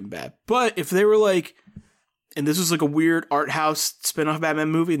 so fucking bad. But if they were like, and this was like a weird art house spin-off Batman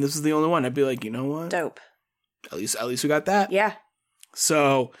movie, and this is the only one, I'd be like, you know what? Dope. At least we got that. Yeah.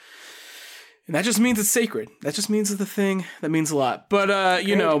 So, and that just means it's sacred. That just means it's the thing. That means a lot. But,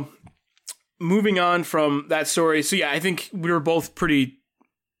 moving on from that story. So, yeah, I think we were both pretty...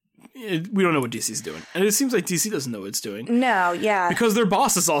 We don't know what DC's doing. And it seems like DC doesn't know what it's doing. No, yeah. Because their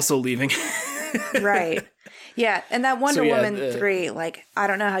boss is also leaving. Right. Yeah, and that Wonder Woman 3, like, I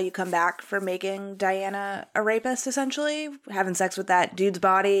don't know how you come back from making Diana a rapist, essentially. Having sex with that dude's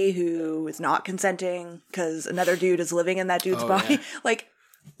body who is not consenting because another dude is living in that dude's body. Yeah. Like,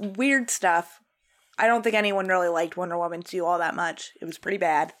 weird stuff. I don't think anyone really liked Wonder Woman 2 all that much. It was pretty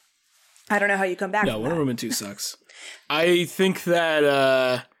bad. I don't know how you come back from Wonder that. Woman 2 sucks. I think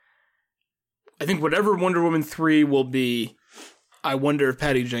that, whatever Wonder Woman 3 will be, I wonder if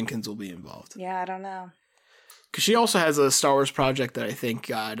Patty Jenkins will be involved. Yeah, I don't know. Because she also has a Star Wars project that I think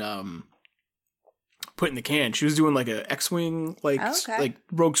got put in the can. She was doing like a X-Wing, like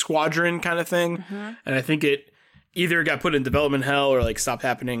Rogue Squadron kind of thing. Mm-hmm. And I think it either got put in development hell or like stopped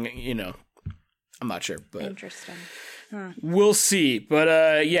happening, I'm not sure. But interesting. We'll see. But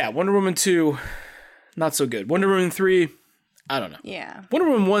Wonder Woman 2, not so good. Wonder Woman 3, I don't know. Yeah. Wonder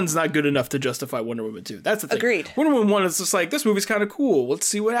Woman 1's not good enough to justify Wonder Woman 2. That's the thing. Agreed. Wonder Woman 1 is just like, this movie's kind of cool. Let's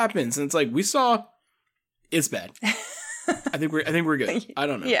see what happens. And it's like, we saw, it's bad. I think we're good. I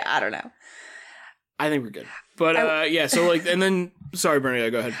don't know. Yeah, I don't know. I think we're good. But yeah, so like, and then, sorry, Bernie,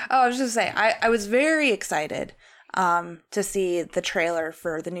 go ahead. Oh, I was just saying, I was very excited to see the trailer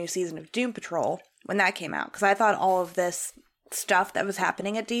for the new season of Doom Patrol when that came out. Because I thought all of this stuff that was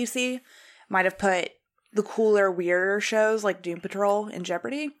happening at DC might have put the cooler, weirder shows like Doom Patrol in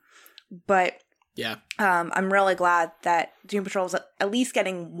jeopardy. But yeah, I'm really glad that Doom Patrol is at least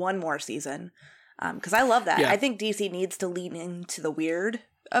getting one more season. Because I love that. Yeah. I think DC needs to lean into the weird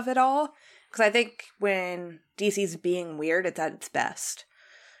of it all. Because I think when DC's being weird, it's at its best.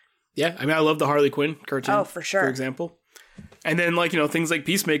 Yeah, I mean, I love the Harley Quinn cartoon. Oh, for sure. For example. And then, like, you know, things like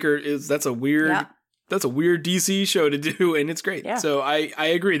Peacemaker that's a weird DC show to do, and it's great. Yeah. So I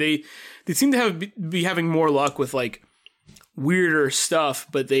agree. They seem to be having more luck with like weirder stuff,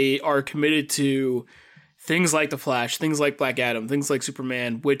 but they are committed to things like The Flash, things like Black Adam, things like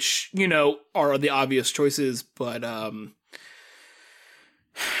Superman, which, you know, are the obvious choices, but I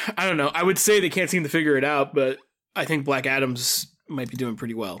don't know. I would say they can't seem to figure it out, but I think Black Adam's might be doing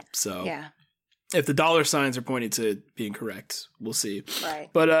pretty well. So yeah. If the dollar signs are pointing to being correct, we'll see. Right.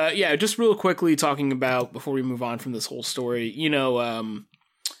 But yeah, just real quickly talking about, before we move on from this whole story, you know,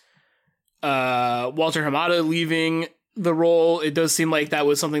 Walter Hamada leaving the role, it does seem like that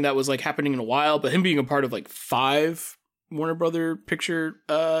was something that was like happening in a while, but him being a part of like 5 Warner Brother Picture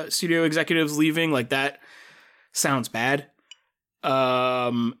studio executives leaving, like that sounds bad.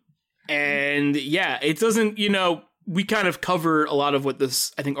 And yeah, it doesn't, you know, we kind of cover a lot of what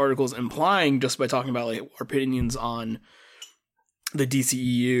this, I think, article is implying just by talking about like our opinions on the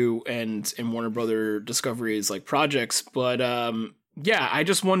DCEU and Warner Brother Discovery's like projects. But yeah, I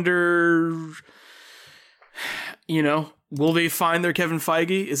just wonder, you know, will they find their Kevin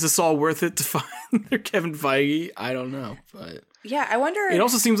Feige? Is this all worth it to find their Kevin Feige? I don't know, but yeah, I wonder. It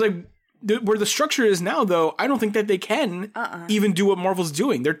also seems like where the structure is now, though, I don't think that they can even do what Marvel's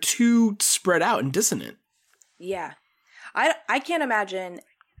doing. They're too spread out and dissonant. Yeah. I can't imagine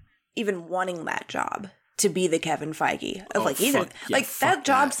even wanting that job to be the Kevin Feige of that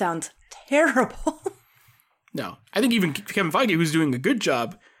job sounds terrible. No, I think even Kevin Feige, who's doing a good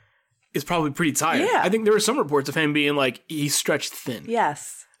job, is probably pretty tired. Yeah. I think there were some reports of him being like, he's stretched thin.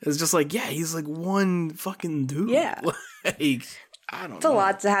 Yes. It's just like, yeah, he's like one fucking dude. Yeah. Like, I don't know. It's a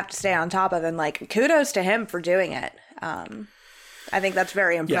lot to have to stay on top of, and like kudos to him for doing it. I think that's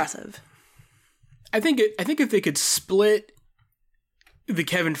very impressive. Yeah. I think if they could split the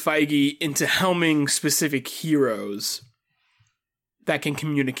Kevin Feige into helming specific heroes that can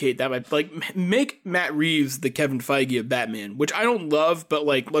communicate, that might like make Matt Reeves the Kevin Feige of Batman, which I don't love, but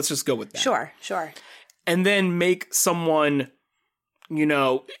like let's just go with that. Sure. And then make someone, you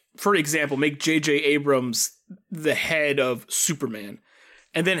know, for example, make J.J. Abrams the head of Superman,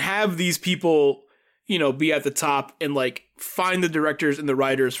 and then have these people, you know, be at the top and like find the directors and the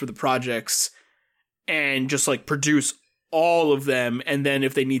writers for the projects and just like produce all of them. And then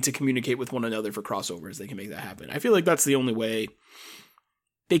if they need to communicate with one another for crossovers, they can make that happen. I feel like that's the only way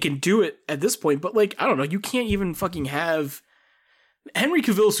they can do it at this point. But like, I don't know, you can't even fucking have Henry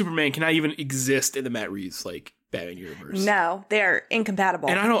Cavill Superman cannot even exist in the Matt Reeves like Batman universe. No, they're incompatible.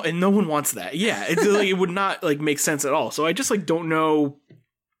 And no one wants that. Yeah. It's like, it would not like make sense at all. So I just like don't know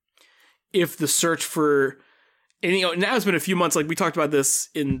if the search for, and you know, now it's been a few months, like we talked about this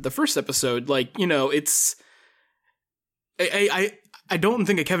in the first episode, like, you know, it's I don't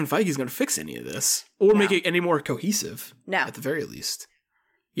think a Kevin Feige is going to fix any of this or make it any more cohesive. No. At the very least.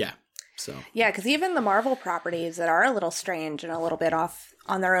 Yeah. So. Yeah, because even the Marvel properties that are a little strange and a little bit off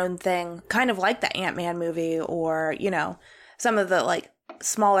on their own thing, kind of like the Ant-Man movie or, you know, some of the like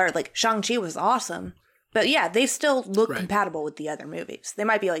smaller, like Shang-Chi was awesome. But yeah, they still look compatible with the other movies. They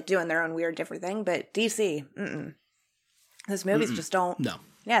might be like doing their own weird different thing, but DC, those movies just don't. No.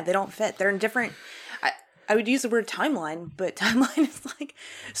 Yeah, they don't fit. They're in different. I would use the word timeline, but timeline is like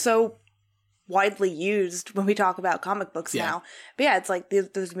so widely used when we talk about comic books now. But yeah, it's like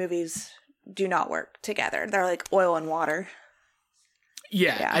those movies do not work together. They're like oil and water.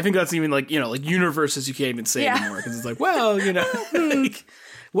 Yeah, I think that's even like, you know, like universes you can't even say anymore because it's like, well, you know, like,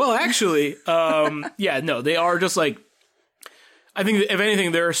 well, actually, yeah, no, they are just like, I think if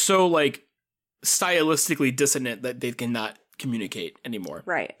anything, they're so like stylistically dissonant that they cannot communicate anymore.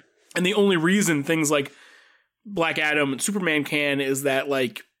 Right. And the only reason things like Black Adam and Superman can is that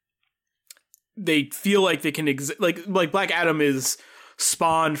like they feel like they can exist. Like Black Adam is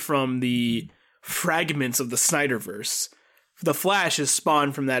spawned from the fragments of the Snyderverse. The Flash is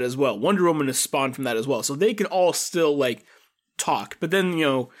spawned from that as well. Wonder Woman is spawned from that as well. So they can all still like talk. But then, you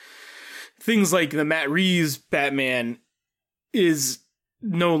know, things like the Matt Reeves Batman is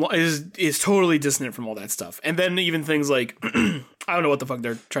totally dissonant from all that stuff. And then even things like, I don't know what the fuck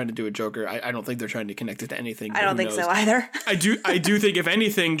they're trying to do with Joker. I don't think they're trying to connect it to anything. I don't think so either. I do think if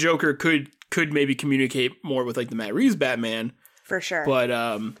anything, Joker could maybe communicate more with like the Matt Reeves Batman. For sure. But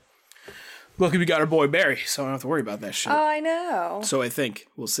luckily we got our boy Barry, so I don't have to worry about that shit. Oh, I know. So I think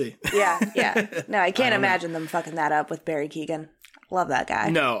we'll see. Yeah. No, I can't imagine them fucking that up with Barry Keoghan. Love that guy.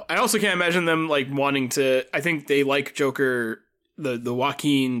 No, I also can't imagine them like wanting to. I think they like Joker, the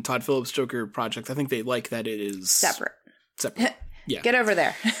Joaquin Todd Phillips Joker project. I think they like that it is separate. Yeah, get over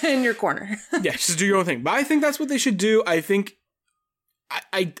there in your corner. Yeah, just do your own thing. But I think that's what they should do. I think,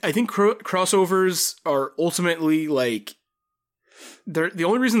 I think crossovers are ultimately like they're the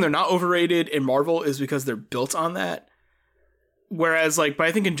only reason they're not overrated in Marvel is because they're built on that. Whereas like, but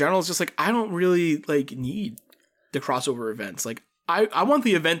I think in general it's just like I don't really like need the crossover events. Like I want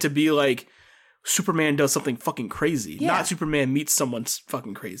the event to be like Superman does something fucking crazy, not Superman meets someone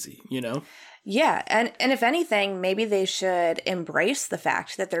fucking crazy, you know? Yeah, and if anything, maybe they should embrace the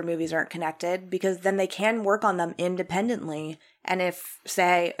fact that their movies aren't connected, because then they can work on them independently. And if,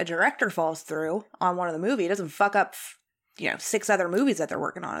 say, a director falls through on one of the movies, it doesn't fuck up, 6 other movies that they're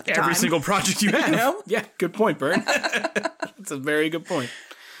working on at the time. Every single project you have. You know? Yeah, good point, Bert. That's a very good point.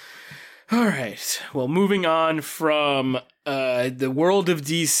 All right. Well, moving on from the world of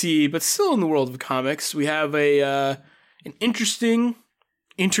DC, but still in the world of comics, we have an interesting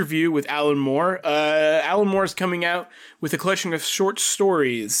interview with Alan Moore. Alan Moore is coming out with a collection of short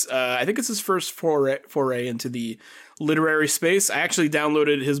stories. I think it's his first foray into the literary space. I actually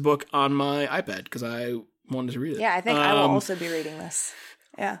downloaded his book on my iPad because I wanted to read it. Yeah, I think I will also be reading this.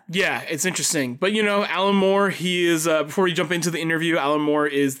 Yeah, it's interesting. But, Alan Moore, he is, before we jump into the interview, Alan Moore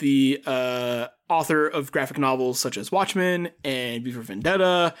is the author of graphic novels such as Watchmen and V for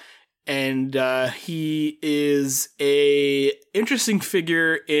Vendetta. And he is a interesting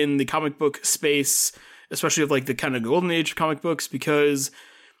figure in the comic book space, especially of like the kind of golden age of comic books, because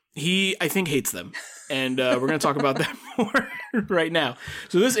he, I think, hates them. And we're going to talk about that more right now.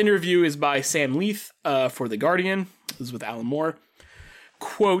 So this interview is by Sam Leith for The Guardian. This is with Alan Moore.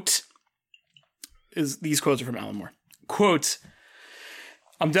 These quotes are from Alan Moore. Quote,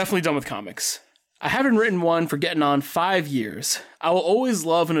 "I'm definitely done with comics. I haven't written one for getting on 5 years. I will always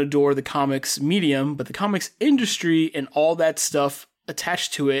love and adore the comics medium, but the comics industry and all that stuff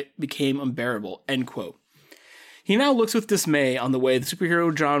attached to it became unbearable." End quote. He now looks with dismay on the way the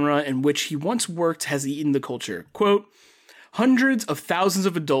superhero genre in which he once worked has eaten the culture. Quote, "Hundreds of thousands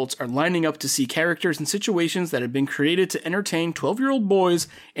of adults are lining up to see characters and situations that have been created to entertain 12-year-old boys,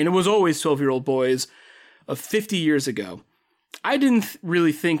 and it was always 12-year-old boys, of 50 years ago. I didn't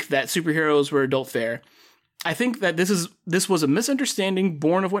really think that superheroes were adult fare. I think that this was a misunderstanding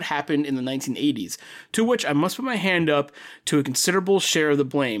born of what happened in the 1980s, to which I must put my hand up to a considerable share of the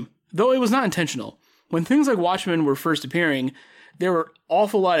blame, though it was not intentional. When things like Watchmen were first appearing, there were an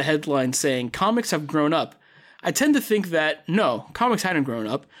awful lot of headlines saying comics have grown up. I tend to think that, no, comics hadn't grown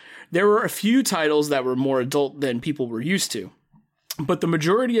up. There were a few titles that were more adult than people were used to. But the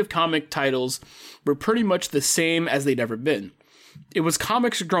majority of comic titles were pretty much the same as they'd ever been. It was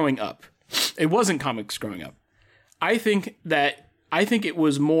comics growing up. It wasn't comics growing up. I think it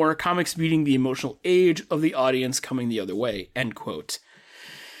was more comics meeting the emotional age of the audience coming the other way." End quote.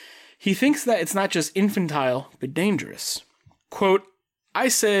 He thinks that it's not just infantile, but dangerous. Quote, "I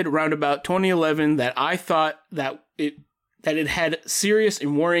said around about 2011 that I thought that it had serious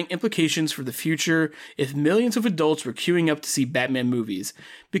and worrying implications for the future if millions of adults were queuing up to see Batman movies,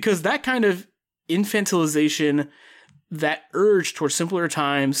 because that kind of infantilization, that urge towards simpler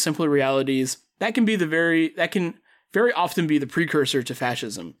times, simpler realities, that can very often be the precursor to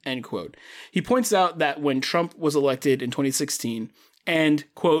fascism." End quote. He points out that when Trump was elected in 2016, and,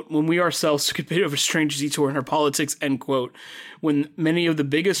 quote, "when we ourselves took a bit of a strange detour in our politics," end quote, when many of the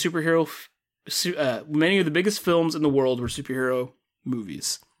biggest films in the world were superhero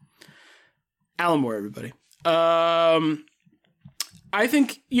movies. Alan Moore, everybody. I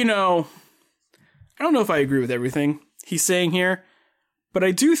think, I don't know if I agree with everything he's saying here, but I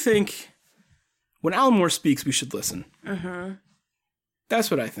do think when Alan Moore speaks, we should listen. Mm-hmm.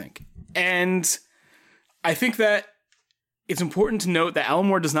 That's what I think. And I think that it's important to note that Alan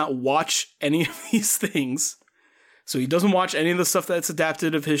Moore does not watch any of these things. So he doesn't watch any of the stuff that's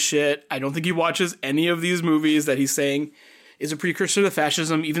adapted of his shit. I don't think he watches any of these movies that he's saying is a precursor to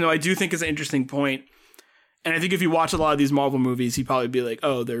fascism, even though I do think it's an interesting point. And I think if you watch a lot of these Marvel movies, he'd probably be like,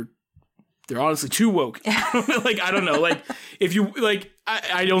 oh, they're honestly too woke. Like, I don't know. Like, if you, like,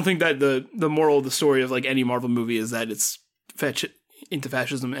 I don't think that the moral of the story of, like, any Marvel movie is that it's into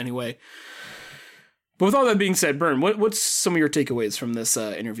fascism anyway. But with all that being said, Bern, what's some of your takeaways from this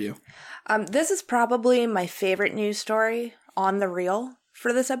interview? This is probably my favorite news story on the reel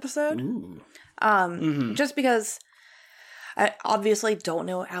for this episode. Ooh. Just because I obviously don't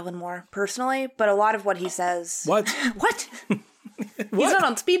know Alan Moore personally, but a lot of what he says... What? What? He's not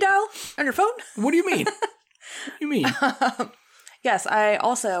on speed dial on your phone? What do you mean? Yes, I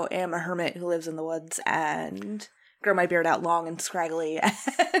also am a hermit who lives in the woods and grow my beard out long and scraggly.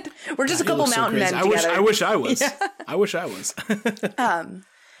 And we're just a couple mountain men together. I wish I was. Yeah. I wish I was.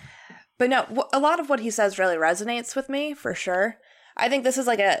 But no, a lot of what he says really resonates with me, for sure. I think this is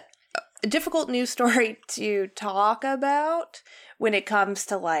like a difficult news story to talk about when it comes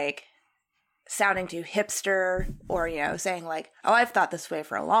to like sounding too hipster or, you know, saying like, oh, I've thought this way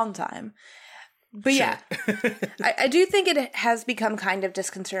for a long time. But sure. Yeah, I do think it has become kind of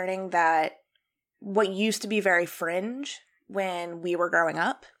disconcerting that what used to be very fringe when we were growing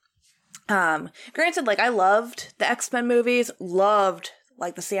up. Granted, like I loved the X-Men movies, loved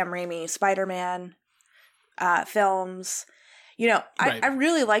like the Sam Raimi Spider-Man films. You know, right. I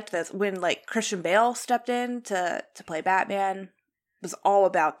really liked this when like Christian Bale stepped in to play Batman. It was all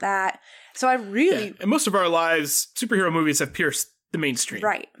about that. So I really... Yeah. And most of our lives, superhero movies have pierced the mainstream.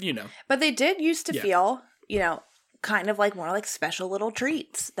 Right. You know. But they did used to feel, you know, kind of like more like special little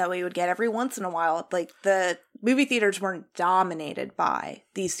treats that we would get every once in a while. Like the movie theaters weren't dominated by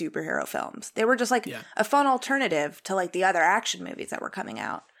these superhero films. They were just like a fun alternative to like the other action movies that were coming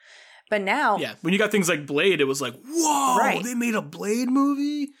out. But now... Yeah, when you got things like Blade, it was like, whoa, right. They made a Blade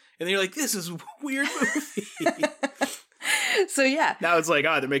movie? And then you're like, this is a weird movie. So yeah. Now it's like,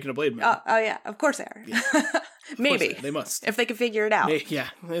 they're making a Blade movie. Oh yeah, of course they are. Yeah. Maybe. They must. If they can figure it out.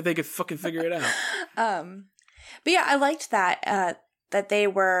 If they could fucking figure it out. But yeah, I liked that, that they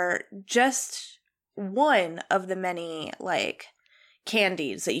were just one of the many, like,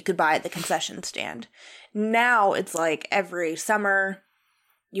 candies that you could buy at the concession stand. Now it's like every summer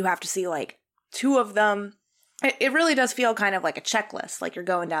you have to see like 2 of them. It really does feel kind of like a checklist. Like you're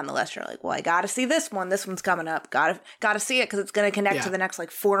going down the list. You're like, well, I got to see this one. This one's coming up. Got to see it because it's going to connect to the next like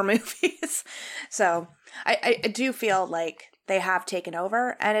 4 movies. So I do feel like they have taken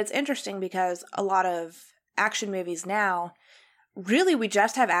over. And it's interesting because a lot of action movies now, really we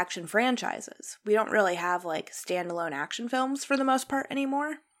just have action franchises. We don't really have like standalone action films for the most part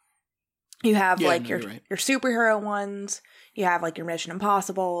anymore. You have your superhero ones. You have like your Mission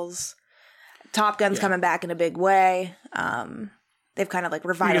Impossibles. Top Gun's coming back in a big way. They've kind of like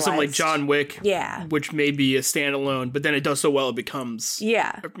revitalized. You get something like John Wick, which may be a standalone, but then it does so well it becomes, you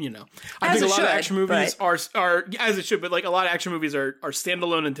know. I think a lot of action movies are as it should, but like a lot of action movies are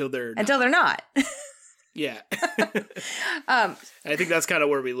standalone until they're not. Yeah. I think that's kind of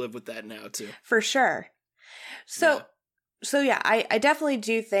where we live with that now too. For sure. So I definitely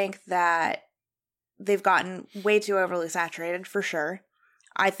do think that they've gotten way too overly saturated for sure.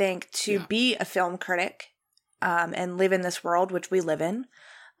 I think to be a film critic and live in this world, which we live in,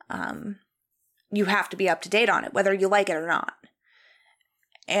 you have to be up to date on it, whether you like it or not.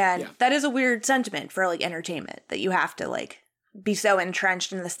 And that is a weird sentiment for like entertainment, that you have to like be so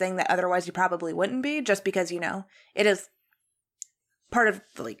entrenched in this thing that otherwise you probably wouldn't be, just because, you know, it is part of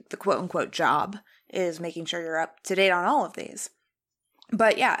like the quote unquote job is making sure you're up to date on all of these.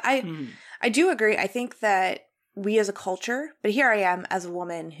 But yeah, I do agree. I think that we as a culture, but here I am as a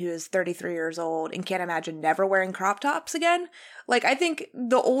woman who is 33 years old and can't imagine never wearing crop tops again. Like, I think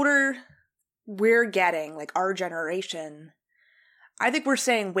the older we're getting, like our generation, I think we're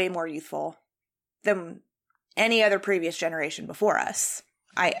staying way more youthful than any other previous generation before us.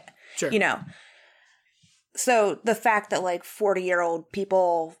 You know, so the fact that like 40-year-old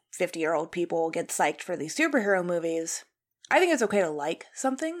people, 50-year-old people get psyched for these superhero movies, I think it's okay to like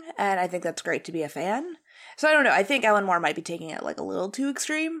something, and I think that's great to be a fan. So I don't know. I think Alan Moore might be taking it like a little too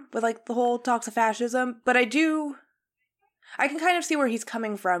extreme with like the whole talks of fascism, but I can kind of see where he's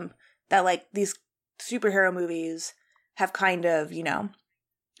coming from, that like these superhero movies have kind of, you know,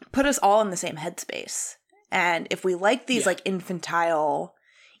 put us all in the same headspace. And if we like these like infantile,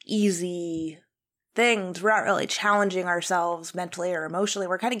 easy things, we're not really challenging ourselves mentally or emotionally.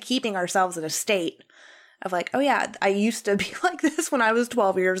 We're kind of keeping ourselves in a state of like, oh yeah, I used to be like this when I was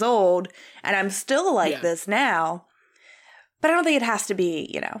 12 years old, and I'm still like this now. But I don't think it has to be,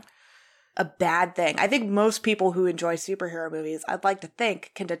 you know, a bad thing. I think most people who enjoy superhero movies, I'd like to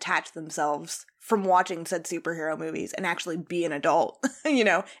think, can detach themselves from watching said superhero movies and actually be an adult, you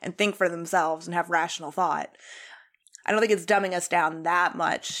know, and think for themselves and have rational thought. I don't think it's dumbing us down that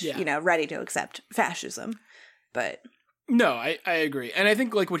much, you know, ready to accept fascism. But no, I agree. And I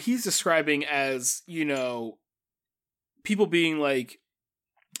think like what he's describing as, you know, people being like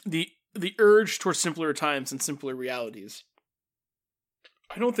the urge towards simpler times and simpler realities.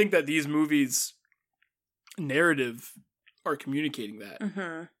 I don't think that these movies' narrative are communicating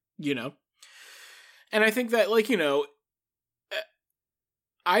that, you know? And I think that, like, you know,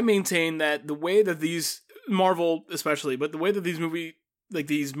 I maintain that the way that these, Marvel especially, but the way that these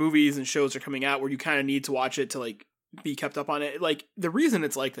movies and shows are coming out where you kind of need to watch it to, like, be kept up on it, like, the reason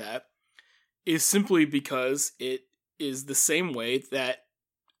it's like that is simply because it is the same way that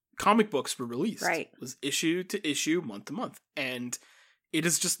comic books were released. Right. It was issue to issue, month to month. And it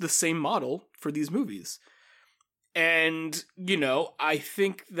is just the same model for these movies. And, you know, I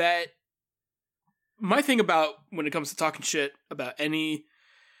think that my thing about when it comes to talking shit about any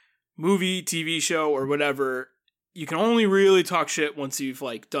movie, TV show, or whatever, you can only really talk shit once you've,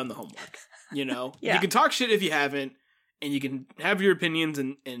 like, done the homework, you know? Yeah. You can talk shit if you haven't, and you can have your opinions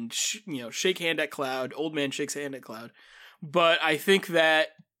and you know, shake hand at Cloud. Old man shakes hand at Cloud. But I think that,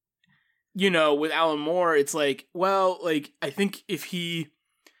 you know, with Alan Moore, it's like, well, like, I think if he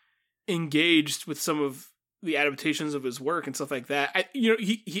engaged with some of the adaptations of his work and stuff like that,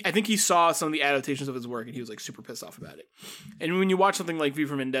 I think he saw some of the adaptations of his work and he was, like, super pissed off about it. And when you watch something like V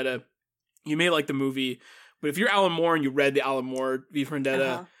for Vendetta, you may like the movie, but if you're Alan Moore and you read the Alan Moore V for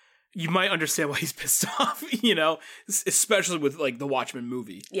Vendetta, you might understand why he's pissed off, you know, especially with, like, the Watchmen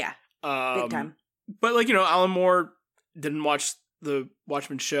movie. Yeah, big time. But, like, you know, Alan Moore didn't watch the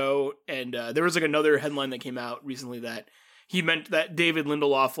Watchmen show, and there was, like, another headline that came out recently that he meant that David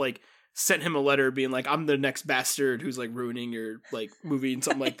Lindelof, like, sent him a letter being like, I'm the next bastard who's, like, ruining your, like, movie and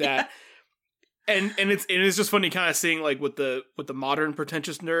something like that. And it's just funny kind of seeing, like, what the modern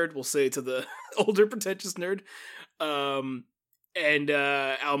pretentious nerd will say to the older pretentious nerd. And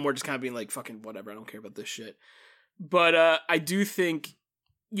Alan Moore just kind of being like, fucking whatever, I don't care about this shit. But I do think,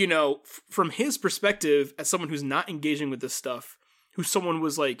 you know, from his perspective, as someone who's not engaging with this stuff, who someone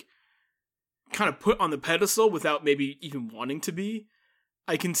was, like, kind of put on the pedestal without maybe even wanting to be,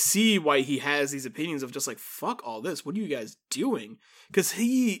 I can see why he has these opinions of just, like, fuck all this, what are you guys doing? Because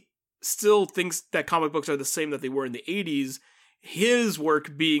he still thinks that comic books are the same that they were in the 80s, his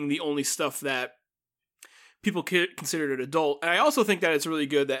work being the only stuff that people considered an adult. And I also think that it's really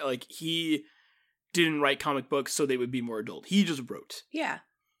good that, like, he didn't write comic books so they would be more adult. He just wrote. Yeah.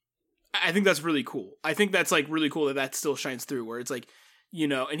 I think that's really cool. I think that's, like, really cool that still shines through, where it's like, you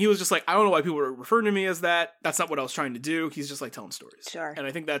know, and he was just like, I don't know why people are referring to me as that. That's not what I was trying to do. He's just, like, telling stories. Sure. And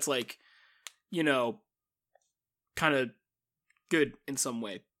I think that's, like, you know, kind of good in some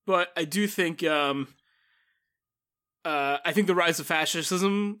way. But I do think, I think the rise of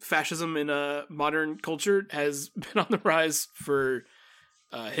fascism in modern culture has been on the rise for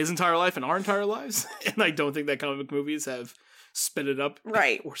his entire life and our entire lives. And I don't think that comic book movies have sped it up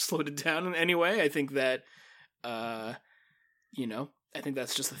or slowed it down in any way. I think that, you know, I think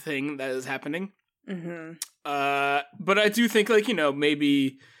that's just a thing that is happening. Mm-hmm. But I do think, like, you know,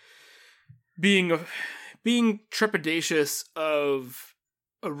 maybe being trepidatious of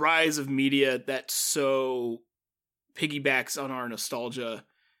a rise of media that so piggybacks on our nostalgia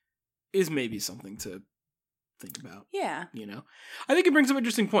is maybe something to think about. Yeah. You know? I think it brings up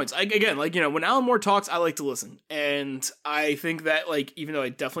interesting points. Again, like, you know, when Alan Moore talks, I like to listen. And I think that, like, even though I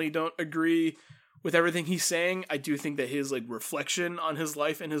definitely don't agree with everything he's saying, I do think that his, like, reflection on his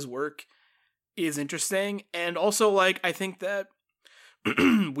life and his work is interesting. And also, like, I think that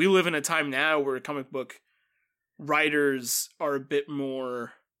we live in a time now where comic book writers are a bit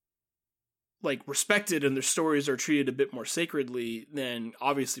more, like, respected and their stories are treated a bit more sacredly than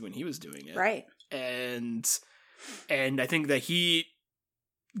obviously when he was doing it. Right. And I think that he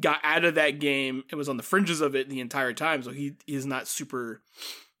got out of that game and was on the fringes of it the entire time. So he is not super,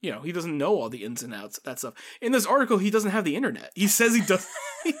 you know, he doesn't know all the ins and outs, that stuff. In this article, he doesn't have the internet. He says he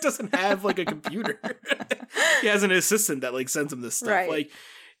doesn't have, like, a computer. He has an assistant that, like, sends him this stuff. Right. Like,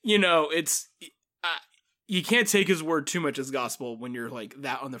 you know, it's, you can't take his word too much as gospel when you're, like,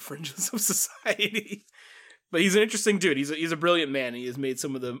 that on the fringes of society. But he's an interesting dude. He's a brilliant man. And he has made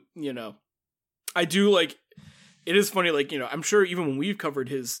some of the, you know, I do, like, it is funny, like, you know, I'm sure even when we've covered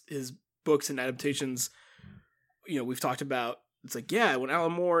his books and adaptations, you know, we've talked about, it's like, yeah, when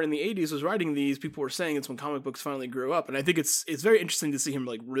Alan Moore in the 80s was writing these, people were saying it's when comic books finally grew up. And I think it's very interesting to see him,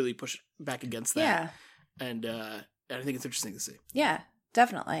 like, really push back against that. Yeah. And I think it's interesting to see. Yeah,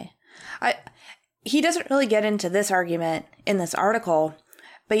 definitely. He doesn't really get into this argument in this article,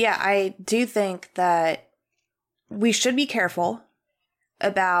 but yeah, I do think that we should be careful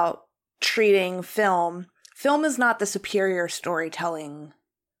about treating film. Film is not the superior storytelling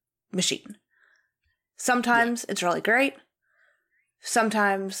machine. Sometimes it's really great.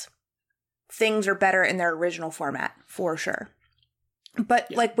 Sometimes things are better in their original format, for sure.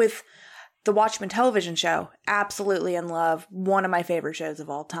 But like with the Watchmen television show, absolutely in love. One of my favorite shows of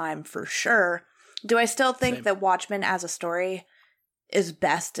all time, for sure. Do I still think that Watchmen as a story is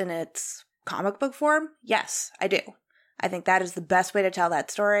best in its comic book form? Yes, I do. I think that is the best way to tell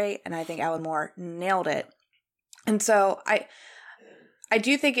that story, and I think Alan Moore nailed it. And so I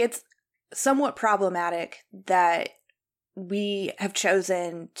do think it's somewhat problematic that we have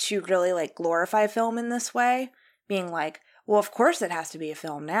chosen to really like glorify film in this way, being like, well, of course it has to be a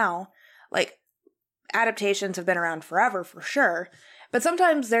film now. Like, adaptations have been around forever for sure, but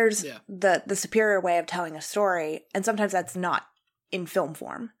sometimes there's the superior way of telling a story, and sometimes that's not in film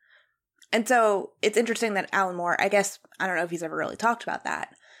form. And so it's interesting that Alan Moore, I guess, I don't know if he's ever really talked about that,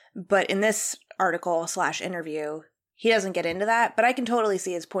 but in this article / interview, he doesn't get into that, but I can totally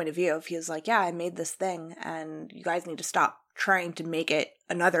see his point of view. If he was like, yeah, I made this thing and you guys need to stop trying to make it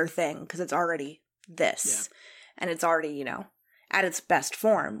another thing because it's already this and it's already, you know, at its best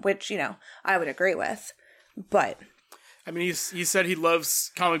form, which, you know, I would agree with. But I mean, he said he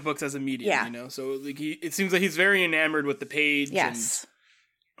loves comic books as a medium, you know, so like it seems like he's very enamored with the page. Yes.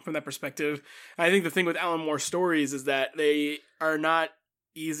 And from that perspective, I think the thing with Alan Moore stories is that they are not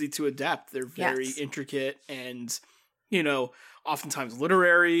easy to adapt. They're very intricate and, you know, oftentimes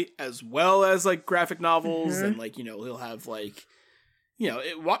literary as well as like graphic novels. And like, you know, he'll have like, you know,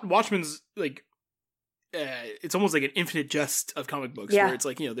 Watchmen's like, it's almost like an infinite jest of comic books where it's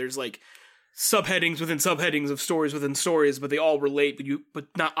like, you know, there's like subheadings within subheadings of stories within stories, but they all relate, but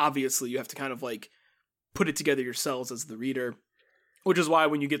not obviously. You have to kind of like put it together yourselves as the reader, which is why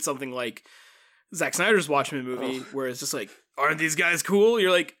when you get something like Zack Snyder's Watchmen movie, where it's just like, aren't these guys cool?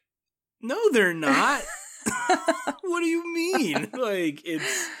 You're like, no, they're not. What do you mean? Like,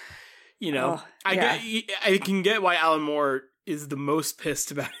 it's, you know, I can get why Alan Moore is the most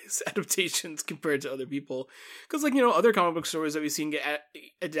pissed about his adaptations compared to other people. Because, like, you know, other comic book stories that we've seen get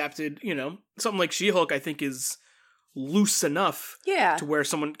adapted, you know, something like She-Hulk, I think, is loose enough to where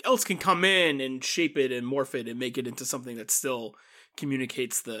someone else can come in and shape it and morph it and make it into something that still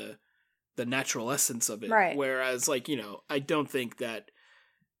communicates the natural essence of it. Right. Whereas, like, you know, I think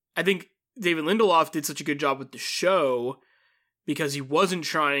David Lindelof did such a good job with the show because he wasn't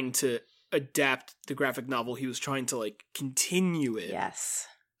trying to adapt the graphic novel. He was trying to like continue it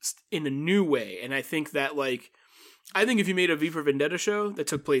in a new way. And I think that if you made a V for Vendetta show that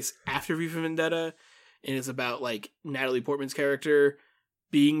took place after V for Vendetta and is about like Natalie Portman's character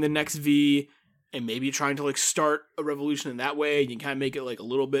being the next V and maybe trying to like start a revolution in that way, and you kind of make it like a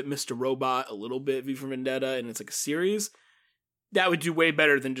little bit Mr. Robot, a little bit V for Vendetta, and it's like a series, that would do way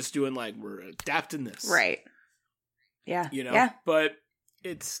better than just doing like, we're adapting this. Right. Yeah. You know? Yeah. But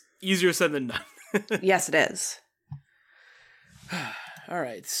it's easier said than done. Yes, it is. All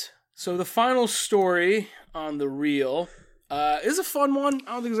right. So the final story on the reel is a fun one.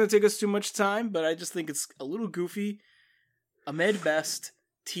 I don't think it's going to take us too much time, but I just think it's a little goofy. Ahmed Best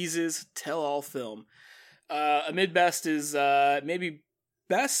teases tell-all film. Ahmed Best is maybe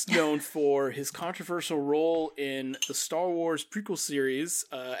best known for his controversial role in the Star Wars prequel series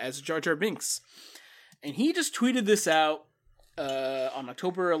as Jar Jar Binks. And he just tweeted this out on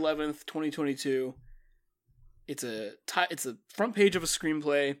October 11th, 2022. It's a front page of a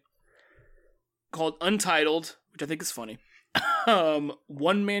screenplay called Untitled, which I think is funny.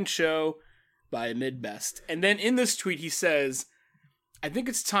 One-man show by Ahmed Best. And then in this tweet he says, I think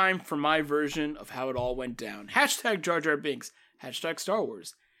it's time for my version of how it all went down. Hashtag Jar Jar Binks. Hashtag Star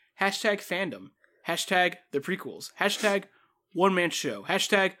Wars. Hashtag fandom. Hashtag the prequels. Hashtag one-man show.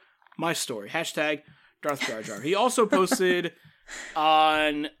 Hashtag my story. Hashtag Darth Jar Jar. He also posted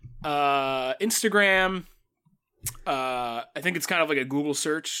on Instagram, I think it's kind of like a Google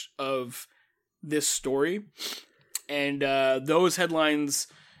search of this story. And those headlines,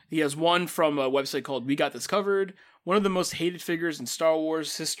 he has one from a website called We Got This Covered. One of the most hated figures in Star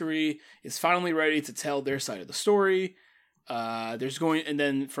Wars history is finally ready to tell their side of the story. And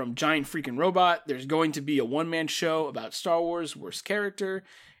then from Giant Freaking Robot, there's going to be a one-man show about Star Wars' worst character.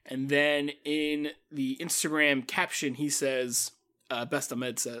 And then in the Instagram caption, he says,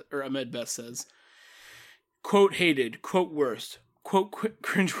 Ahmed Best says, quote hated, quote worst, quote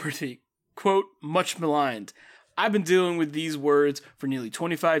cringeworthy, quote much maligned. I've been dealing with these words for nearly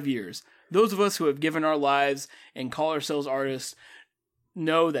 25 years. Those of us who have given our lives and call ourselves artists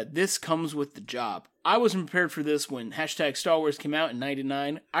know that this comes with the job. I wasn't prepared for this when hashtag Star Wars came out in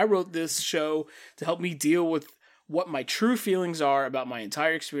 99. I wrote this show to help me deal with what my true feelings are about my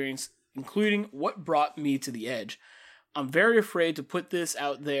entire experience, including what brought me to the edge. I'm very afraid to put this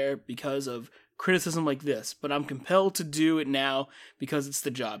out there because of criticism like this, but I'm compelled to do it now because it's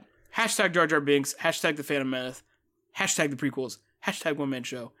the job. Hashtag Jar Jar Binks. Hashtag the Phantom Menace. Hashtag the prequels. Hashtag One Man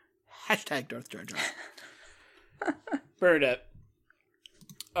Show. Hashtag Darth Jar Jar. Bernadette.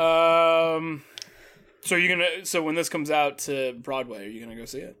 So when this comes out to Broadway, are you gonna go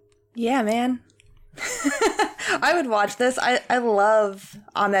see it? Yeah, man. I would watch this. I love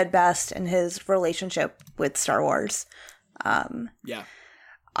Ahmed Best and his relationship with Star Wars. Yeah.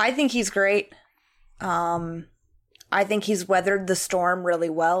 I think he's great. I think he's weathered the storm really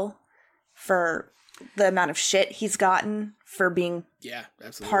well for the amount of shit he's gotten for being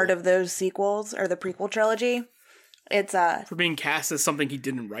part of those sequels or the prequel trilogy. It's for being cast as something he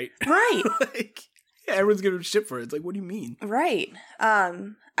didn't write. Right. Like, yeah, everyone's giving him shit for it. It's like, what do you mean? Right.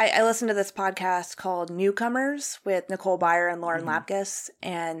 I listened to this podcast called Newcomers with Nicole Byer and Lauren Lapkus,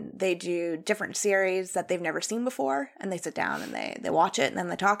 and they do different series that they've never seen before, and they sit down and they watch it and then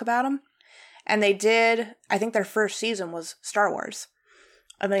they talk about them. And they did, I think their first season was Star Wars.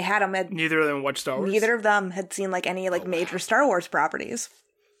 And they had them at... Neither of them watched Star Wars? Neither of them had seen like any major Star Wars properties.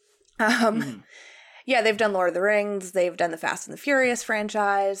 Yeah, they've done Lord of the Rings. They've done the Fast and the Furious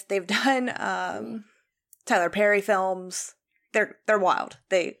franchise. They've done Tyler Perry films. They're wild.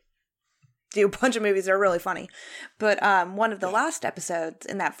 They do a bunch of movies that are really funny. But one of the last episodes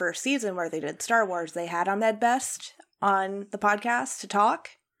in that first season where they did Star Wars, they had Ahmed Best on the podcast to talk.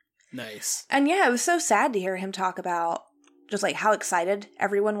 Nice. And yeah, it was so sad to hear him talk about just like how excited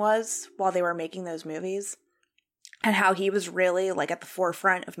everyone was while they were making those movies. And how he was really like at the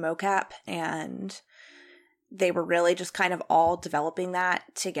forefront of mocap, and they were really just kind of all developing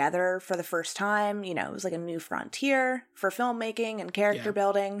that together for the first time. You know, it was like a new frontier for filmmaking and character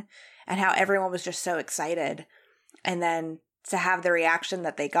building, and how everyone was just so excited. And then to have the reaction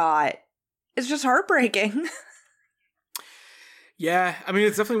that they got is just heartbreaking. Yeah, I mean,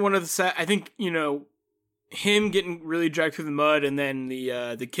 it's definitely one of the I think, you know, him getting really dragged through the mud, and then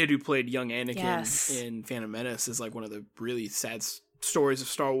the kid who played young Anakin in Phantom Menace is like one of the really sad stories of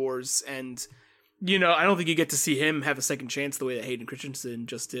Star Wars. And, you know, I don't think you get to see him have a second chance the way that Hayden Christensen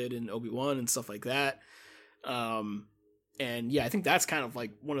just did in Obi-Wan and stuff like that. And yeah, I think that's kind of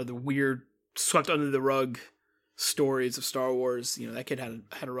like one of the weird swept under the rug stories of Star Wars. You know, that kid had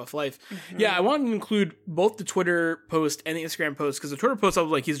a rough life. Mm-hmm. Yeah, I wanted to include both the Twitter post and the Instagram post, because the Twitter post I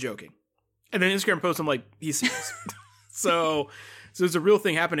was like, he's joking. And then Instagram post, I'm like, he's serious. so there's a real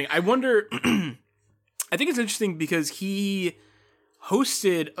thing happening. I wonder, I think it's interesting because he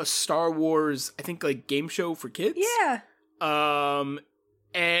hosted a Star Wars, I think, like, game show for kids. Yeah.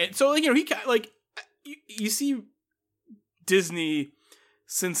 And so, like, you know, he, like, you see Disney,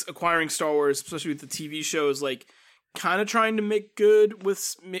 since acquiring Star Wars, especially with the TV shows, like, kind of trying to make good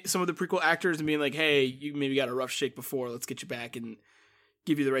with some of the prequel actors and being like, hey, you maybe got a rough shake before, let's get you back and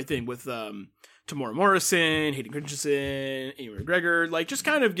give you the right thing, with Tamora Morrison, Hayden Christensen, Ewan McGregor, like just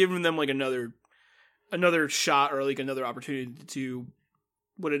kind of giving them like another shot, or like another opportunity to do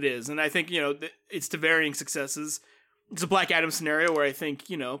what it is. And I think, you know, it's to varying successes. It's a Black Adam scenario where I think,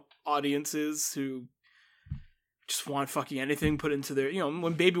 you know, audiences who just want fucking anything put into their, you know,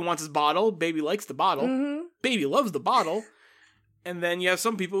 when Baby wants his bottle, Baby likes the bottle, Baby loves the bottle. And then you have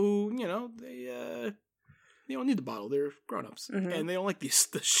some people who, you know, they don't need the bottle. They're grown-ups. And they don't like this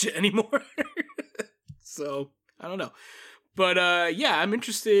shit anymore. So, I don't know. But, yeah, I'm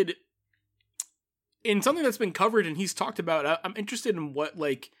interested in something that's been covered and he's talked about. I'm interested in what,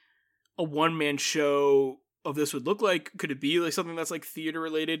 like, a one-man show of this would look like. Could it be, like, something that's, like,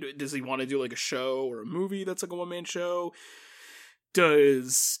 theater-related? Does he want to do, like, a show or a movie that's, like, a one-man show?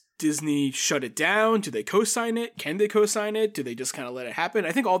 Does Disney shut it down? Do they co-sign it? Can they co-sign it? Do they just kind of let it happen?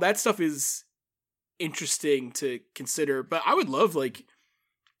 I think all that stuff is interesting to consider, but I would love, like,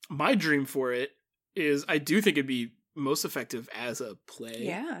 my dream for it is I do think it'd be most effective as a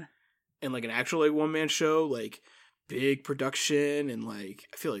play, and like an actual like one man show, like big production, and like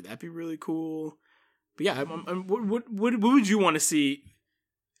I feel like that'd be really cool. But yeah, what would you want to see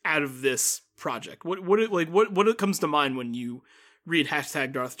out of this project? What comes to mind when you read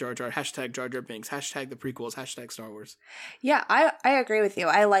hashtag Darth Jar Jar, hashtag Jar Jar Binks, hashtag the prequels, hashtag Star Wars? Yeah, I agree with you.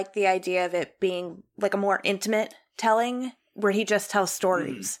 I like the idea of it being like a more intimate telling where he just tells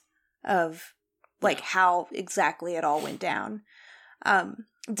stories of like how exactly it all went down.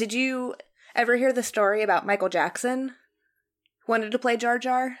 Did you ever hear the story about Michael Jackson who wanted to play Jar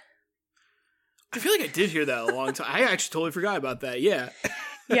Jar? I feel like I did hear that a long time. I actually totally forgot about that. Yeah.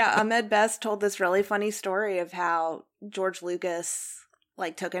 Yeah, Ahmed Best told this really funny story of how George Lucas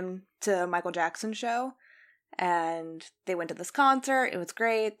like took him to a Michael Jackson show, and they went to this concert. It was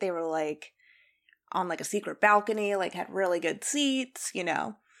great. They were like on like a secret balcony, like had really good seats, you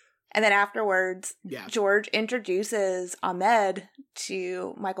know. And then afterwards, Yeah. George introduces Ahmed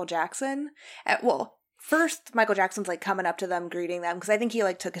to Michael Jackson. First, Michael Jackson's like coming up to them, greeting them, because I think he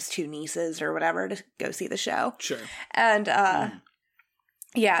like took his 2 nieces or whatever to go see the show. Sure. And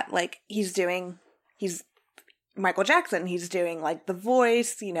yeah, like he's Michael Jackson. He's doing like the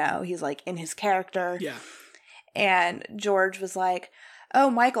voice, you know, he's like in his character. Yeah. And George was like, "Oh,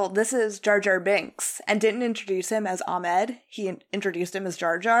 Michael, this is Jar Jar Binks," and didn't introduce him as Ahmed. He introduced him as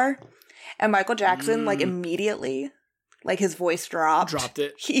Jar Jar. And Michael Jackson, like immediately, like his voice dropped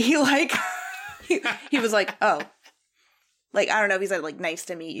it. He like... he was like, "Oh," like, I don't know if he said like "nice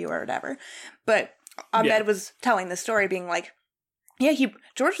to meet you" or whatever, but Ahmed was telling the story being like, yeah,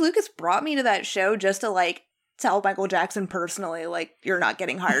 George Lucas brought me to that show just to like tell Michael Jackson personally, like, you're not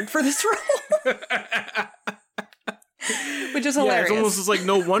getting hired for this role. Which is hilarious. Yeah, it's almost just like,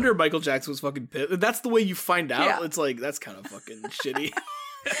 no wonder Michael Jackson was fucking pissed. That's the way you find out. Yeah. It's like, that's kind of fucking shitty.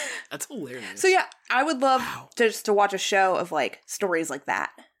 That's hilarious. So yeah, I would love just to watch a show of like stories like that.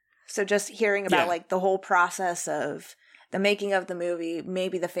 So just hearing about like the whole process of the making of the movie,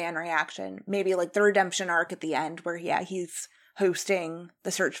 maybe the fan reaction, maybe like the redemption arc at the end where, he's hosting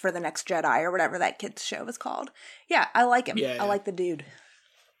the Search for the Next Jedi or whatever that kid's show is called. Yeah, I like him. I like the dude.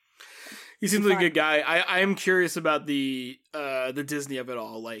 He seems like a good guy. I am curious about the Disney of it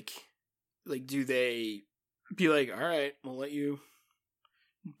all. Like do they be like, all right, we'll let you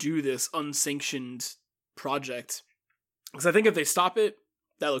do this unsanctioned project? Because I think if they stop it,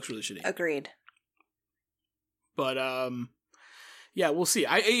 that looks really shitty. Agreed. But yeah, we'll see.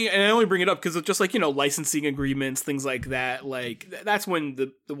 I only bring it up because it's just like, you know, licensing agreements, things like that. Like that's when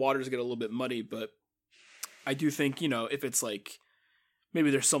the waters get a little bit muddy. But I do think, you know, if it's like maybe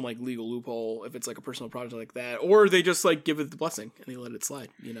there's some like legal loophole, if it's like a personal project like that, or they just like give it the blessing and they let it slide.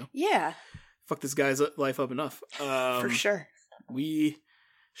 You know? Yeah. Fuck this guy's life up enough. For sure. We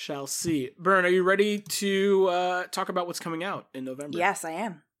shall see. Bern, are you ready to talk about what's coming out in November? Yes, I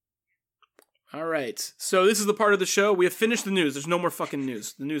am. All right. So this is the part of the show. We have finished the news. There's no more fucking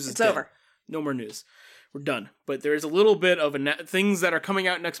news. The news is dead. Over. No more news. We're done. But there is a little bit of things that are coming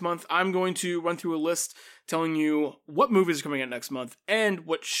out next month. I'm going to run through a list telling you what movies are coming out next month and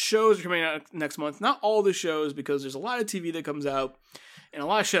what shows are coming out next month. Not all the shows, because there's a lot of TV that comes out and a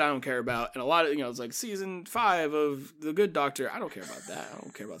lot of shit I don't care about. And a lot of, you know, it's like season 5 of The Good Doctor. I don't care about that. I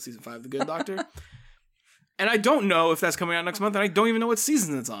don't care about season 5 of The Good Doctor. And I don't know if that's coming out next month, and I don't even know what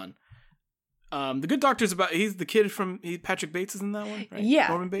season it's on. The Good Doctor's about, he's the kid from, Patrick Bates is in that one, right? Yeah.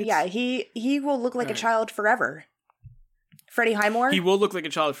 Norman Bates? Yeah, he will look like a child forever. Freddie Highmore? He will look like a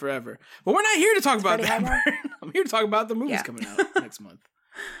child forever. But we're not here to talk about that. I'm here to talk about the movies coming out next month.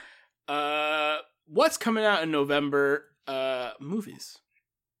 What's coming out in November? Movies.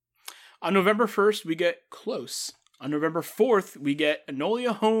 On November 1st, we get Close. On November 4th, we get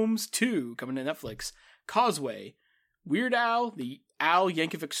Enola Holmes 2 coming to Netflix. Causeway. Weird Al, the Al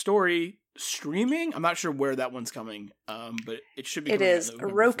Yankovic story, streaming. I'm not sure where that one's coming, but it should be coming. It is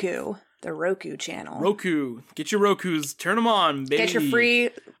Roku, the Roku channel. Roku. Get your Rokus. Turn them on, baby. Get your free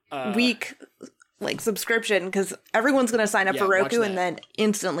week subscription, because everyone's going to sign up for Roku and then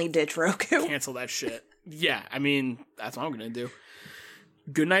instantly ditch Roku. Cancel that shit. Yeah, I mean, that's what I'm going to do.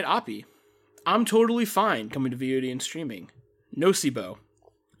 Goodnight Oppie. I'm Totally Fine coming to VOD and streaming. Nocebo.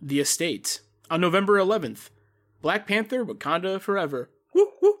 The Estate. On November 11th. Black Panther, Wakanda Forever. Woo,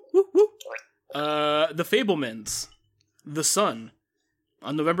 woo, woo, woo. The Fabelmans. The Sun.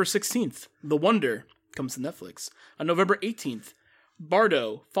 On November 16th. The Wonder comes to Netflix. On November 18th.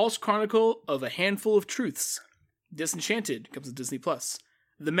 Bardo, False Chronicle of a Handful of Truths. Disenchanted comes to Disney+.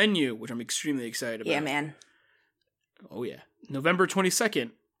 The Menu, which I'm extremely excited about. Yeah, man. Oh, yeah. November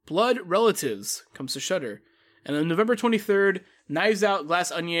 22nd. Blood Relatives comes to Shudder. And on November 23rd, Knives Out,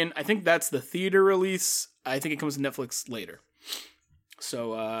 Glass Onion. I think that's the theater release. I think it comes to Netflix later.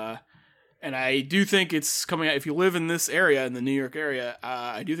 So, and I do think it's coming out, if you live in this area, in the New York area,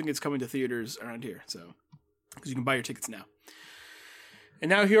 I do think it's coming to theaters around here. So, because you can buy your tickets now. And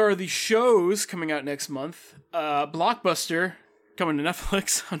now here are the shows coming out next month. Blockbuster coming to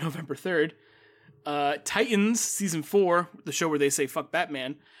Netflix on November 3rd. Titans Season 4, the show where they say fuck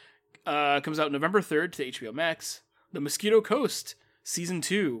Batman, comes out November 3rd to HBO Max. The Mosquito Coast Season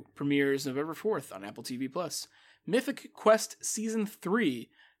 2 premieres November 4th on Apple TV+. Mythic Quest Season 3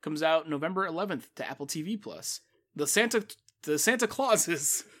 comes out November 11th to Apple TV+. The Santa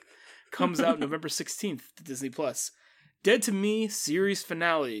Clauses comes out November 16th to Disney+. Dead to Me series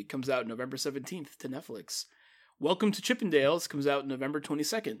finale comes out November 17th to Netflix. Welcome to Chippendales comes out November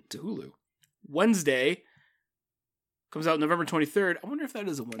 22nd to Hulu. Wednesday comes out November 23rd. I wonder if that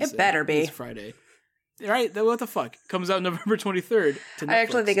is a Wednesday. It better be. It's Friday. right? What the fuck? Comes out November 23rd to Netflix. I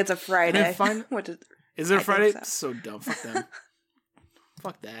actually think it's a Friday. Is it a Friday? So dumb. Fuck them.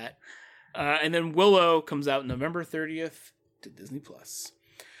 Fuck that. And then Willow comes out November 30th to Disney Plus.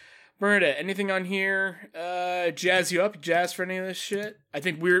 Bernadette, anything on here jazz you up? Jazz for any of this shit? I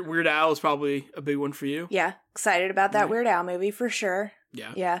think Weird Al is probably a big one for you. Yeah, excited about that Weird Al movie for sure.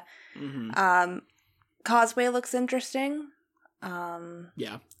 Yeah. Yeah. Mm-hmm. Causeway looks interesting.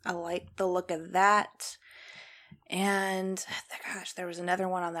 Yeah. I like the look of that. And gosh, there was another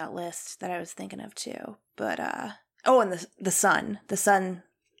one on that list that I was thinking of too. But and the Son. The Son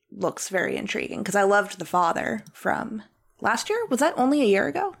looks very intriguing because I loved The Father from last year. Was that only a year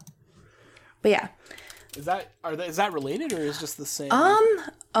ago? But yeah. Is that related or is it just the same?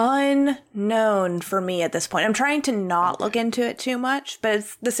 Unknown for me at this point. I'm trying to not look into it too much, but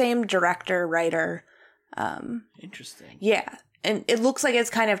it's the same director, writer. Interesting. Yeah. And it looks like it's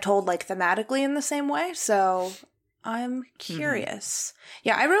kind of told like thematically in the same way, so I'm curious. Mm-hmm.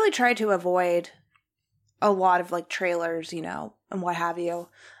 Yeah, I really try to avoid a lot of like trailers, and what have you.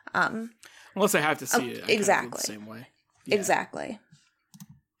 Unless I have to see it. Exactly. The same way. Yeah. Exactly.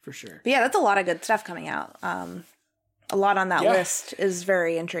 For sure. But yeah, that's a lot of good stuff coming out. A lot on that list is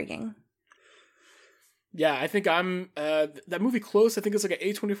very intriguing. Yeah, I think I'm that movie Close. I think it's like an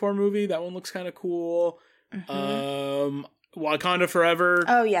A24 movie. That one looks kind of cool. Mm-hmm. Wakanda Forever.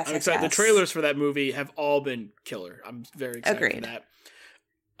 Oh yes, I'm excited. Yes. The trailers for that movie have all been killer. I'm very excited for that.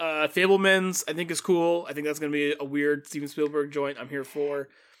 Fablemans, I think is cool. I think that's gonna be a weird Steven Spielberg joint. I'm here for.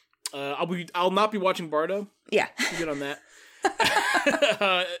 I'll not be watching Bardo. Yeah, I'm good on that.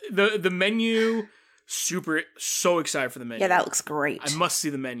 The Menu. So excited for the menu. Yeah, that looks great. I must see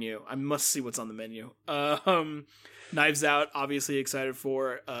the menu. I must see what's on the menu. Knives Out, obviously excited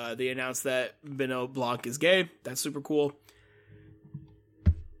for. They announced that Benoit Blanc is gay. That's super cool.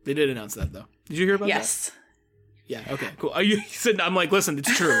 They did announce that though. Did you hear about that? Yes. Yeah. Okay. Cool. You said I'm like, listen,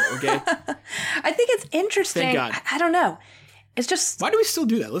 it's true. Okay. I think it's interesting. Thank God. I don't know. It's just why do we still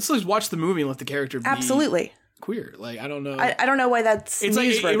do that? Let's just watch the movie and let the character be absolutely queer. Like I don't know. I don't know why that's it's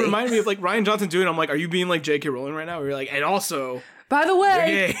newsworthy. Like it reminded me of like Rian Johnson doing. I'm like, are you being like J.K. Rowling right now? We're like, and also, by the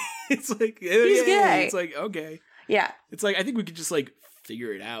way, gay. It's like he's gay. It's like okay. Yeah. It's like I think we could just like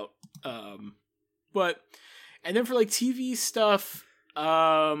figure it out. But and then for like TV stuff,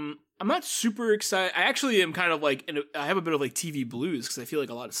 I'm not super excited. I actually am kind of like I have a bit of like TV blues because I feel like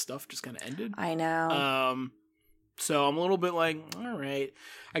a lot of stuff just kind of ended. I know. So I'm a little bit like, all right,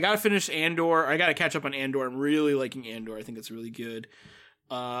 I gotta finish Andor. I gotta catch up on Andor. I'm really liking Andor. I think it's really good.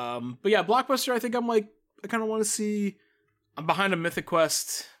 But yeah, Blockbuster. I think I'm like I kind of want to see. I'm behind a Mythic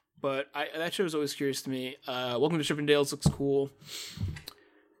Quest. But that show is always curious to me. Welcome to Chippendales looks cool.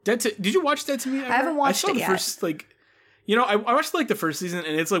 Did you watch Dead to Me? Ever? I haven't watched it yet. First, like, I watched like the first season,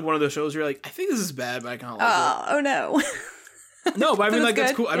 and it's like one of those shows where you're like, I think this is bad, but I kind of like it. Oh no. No, but I mean, like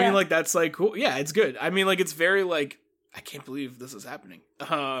that's good. cool. I mean, like that's like cool. Yeah, it's good. I mean, like it's very like I can't believe this is happening.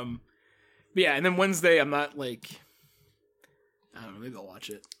 But yeah, and then Wednesday, I'm not like I don't know. Maybe I'll watch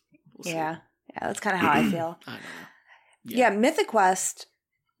it. We'll yeah, that's kind of how I feel. I don't know. Yeah, Mythic Quest.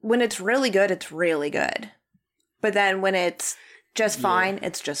 When it's really good, it's really good. But then when it's just fine,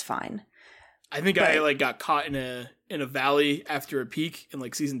 it's just fine. I think I like got caught in a valley after a peak in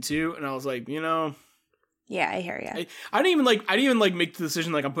like season 2, and I was like, Yeah, I hear you. I didn't even make the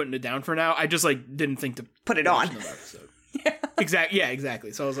decision like I'm putting it down for now. I just like didn't think to put it on. Yeah.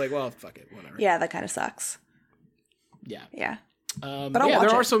 Exactly. So I was like, well, fuck it, whatever. Yeah, that kind of sucks. Yeah. Yeah. But I'll watch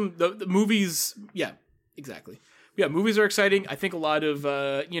there are some the movies. Yeah, exactly. Yeah, movies are exciting. I think a lot of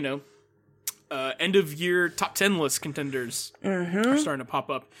end of year top 10 list contenders are starting to pop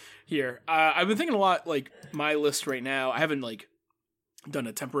up here. I've been thinking a lot like my list right now. I haven't like done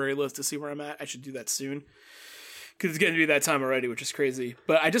a temporary list to see where I'm at. I should do that soon because it's getting to be that time already, which is crazy.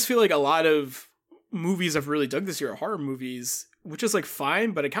 But I just feel like a lot of movies I've really dug this year are horror movies, which is like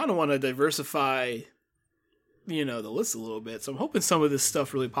fine, but I kind of want to diversify the list a little bit. So I'm hoping some of this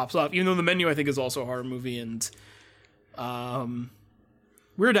stuff really pops off, even though The Menu I think is also a horror movie. And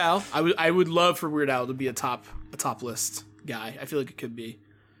Weird Al, I would love for Weird Al to be a top list guy. I feel like it could be.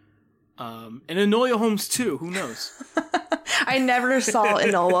 And Enola Holmes too. Who knows? I never saw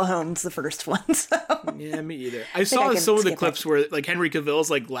Enola Holmes, the first one. So. Yeah, me either. I saw some of the clips where like Henry Cavill's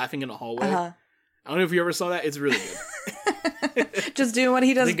like laughing in a hallway. I don't know if you ever saw that. It's really good. Just doing what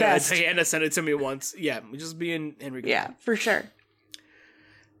he does best. Hannah sent it to me once. Yeah, just being Henry Cavill. Yeah, for sure.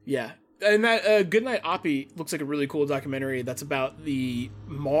 Yeah. And that Goodnight Oppie looks like a really cool documentary that's about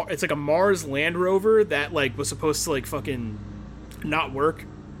it's like a Mars Land Rover that like was supposed to like fucking not work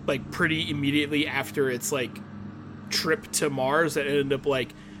like pretty immediately after its like trip to Mars that ended up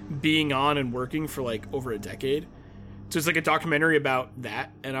like being on and working for like over a decade. So it's like a documentary about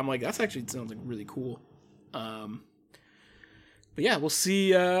that, and I'm like, that's actually sounds like really cool. But yeah, we'll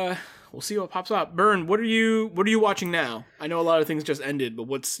see what pops up. Byrne, what are you watching now? I know a lot of things just ended,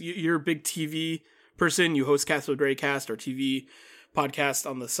 but you're a big TV person. You host Castle Greycast, our TV podcast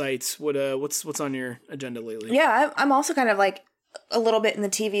on the sites. What's on your agenda lately? Yeah, I'm also kind of like a little bit in the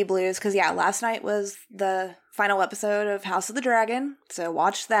TV blues because last night was the final episode of House of the Dragon, so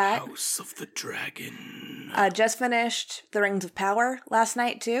watched that. House of the Dragon. Just finished The Rings of Power last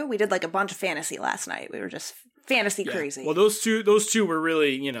night too. We did like a bunch of fantasy last night. We were just fantasy crazy. Well, those two were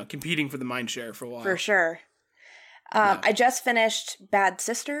really competing for the mind share for a while. For sure. I just finished Bad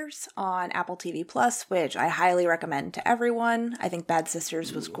Sisters on Apple TV Plus, which I highly recommend to everyone. I think Bad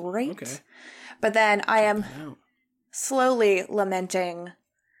Sisters was great. Okay. But then I am slowly lamenting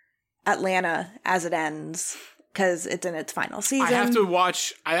Atlanta as it ends because it's in its final season. I have to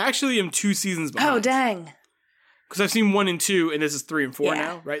watch. I actually am 2 seasons behind. Oh, dang. Because I've seen 1 and 2, and this is 3 and 4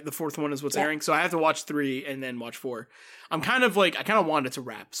 now, right? The 4th one is what's airing. So I have to watch 3 and then watch 4. I'm kind of like, I kind of want it to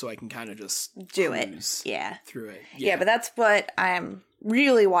wrap so I can kind of just do it. Through it. Yeah, but that's what I'm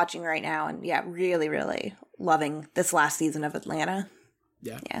really watching right now. And really, really loving this last season of Atlanta.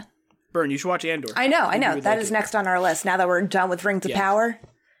 Yeah. Yeah. Byrne, you should watch Andor. I know. That is next on our list. Now that we're done with Rings of Power,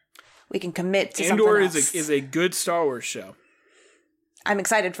 we can commit to something else. Andor is a good Star Wars show. I'm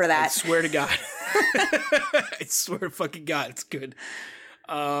excited for that. I swear to God. I swear to fucking God, it's good.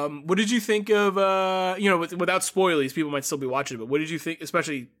 What did you think of, without spoilers, people might still be watching it, but what did you think,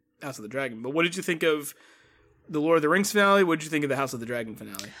 especially House of the Dragon, but what did you think of the Lord of the Rings finale? What did you think of the House of the Dragon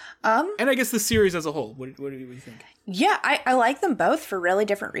finale? And I guess the series as a whole. What do you think? Yeah, I like them both for really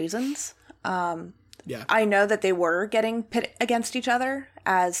different reasons. I know that they were getting pit against each other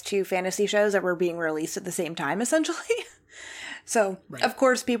as 2 fantasy shows that were being released at the same time, essentially. So, Of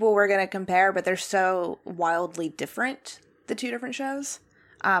course, people were going to compare, but they're so wildly different, the 2 different shows.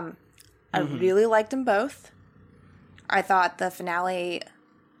 I really liked them both. I thought the finale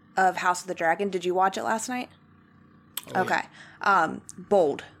of House of the Dragon, did you watch it last night? Oh, okay. Yeah.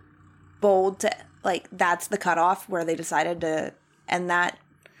 Bold to, like, that's the cutoff where they decided to end that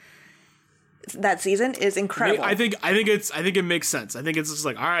season is incredible. I think it makes sense. I think it's just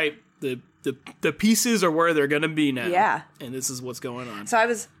like, all right, the pieces are where they're going to be now. Yeah. And this is what's going on. So I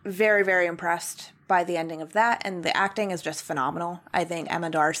was very, very impressed by the ending of that. And the acting is just phenomenal. I think Emma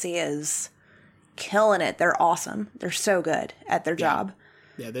Darcy is killing it. They're awesome. They're so good at their job.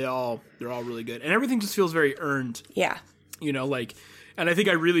 Yeah, they're all really good. And everything just feels very earned. Yeah. And I think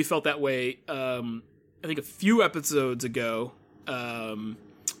I really felt that way, I think a few episodes ago,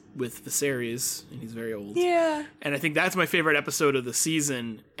 with Viserys, and he's very old. Yeah. And I think that's my favorite episode of the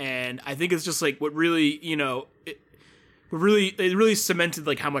season. And I think it's just like what really, it really cemented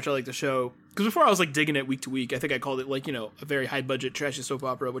like how much I like the show. Because before I was like digging it week to week. I think I called it like, a very high budget trashy soap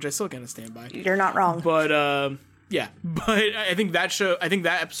opera, which I still kind of stand by. You're not wrong. But I think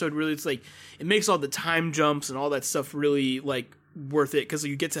that episode really, it's like, it makes all the time jumps and all that stuff really like worth it. Because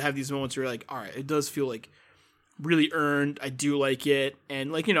you get to have these moments where you're like, all right, it does feel like really earned. I do like it.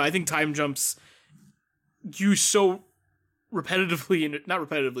 And like, I think time jumps used so repetitively, and not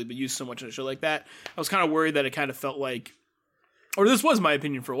repetitively, but used so much in a show like that. I was kind of worried that it kind of felt like, or this was my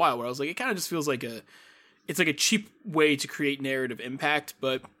opinion for a while, where I was like, it kind of just feels like it's like a cheap way to create narrative impact.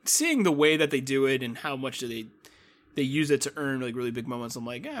 But seeing the way that they do it and how much do they use it to earn like really big moments, I'm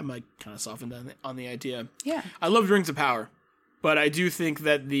like, I'm like kind of softened on the idea. Yeah. I loved Rings of Power, but I do think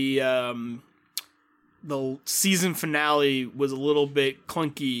that the season finale was a little bit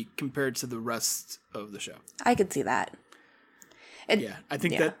clunky compared to the rest of the show. I could see that. I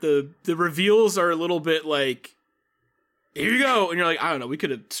think that the reveals are a little bit like, here you go, and you're like, I don't know, we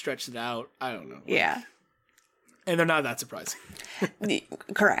could have stretched it out. I don't know. Yeah. And they're not that surprising.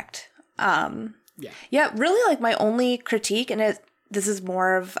 Correct. Yeah. Yeah, really like my only critique, and this is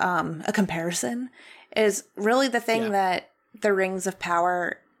more of a comparison, is really the thing that the Rings of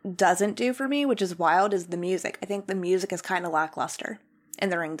Power doesn't do for me, which is wild, is the music. I think the music is kind of lackluster in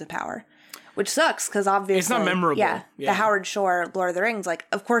the Rings of Power, which sucks because obviously it's not memorable. Yeah, the Howard Shore Lord of the Rings, like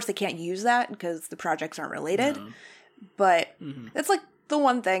of course they can't use that because the projects aren't related. No. But it's like the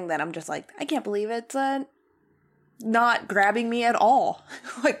one thing that I'm just like, I can't believe it's not grabbing me at all,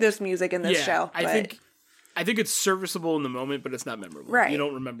 like this music in this show. I think it's serviceable in the moment, but it's not memorable. Right. You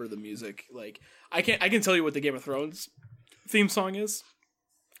don't remember the music. Like I can tell you what the Game of Thrones theme song is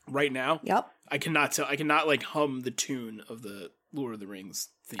right now. Yep. I cannot like hum the tune of the Lord of the Rings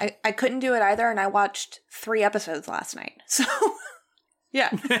theme. I couldn't do it either, and I watched 3 episodes last night. So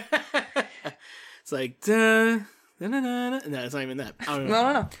yeah. It's like da No, it's not even that. I don't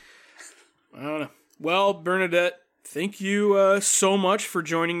No. I don't know. Well, Bernadette, thank you so much for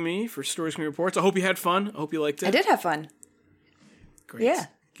joining me for Story Screen Reports. I hope you had fun. I hope you liked it. I did have fun. Great. Yeah.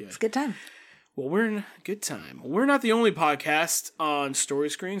 Good. It's a good time. Well, we're in a good time. We're not the only podcast on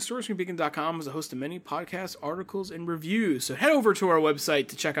StoryScreen. StoryScreenBeacon.com is a host of many podcasts, articles, and reviews. So head over to our website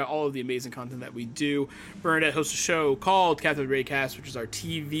to check out all of the amazing content that we do. Bernadette hosts a show called Captain Raycast, which is our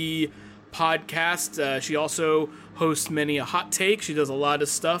TV podcast. She also hosts many a hot take. She does a lot of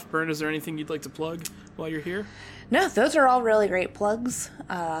stuff. Bern, is there anything you'd like to plug while you're here? No, those are all really great plugs.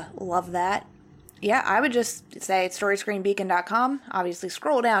 Love that. Yeah, I would just say StoryScreenBeacon.com. Obviously,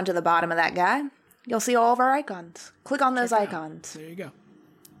 scroll down to the bottom of that guy. You'll see all of our icons. Click on those icons. There you go.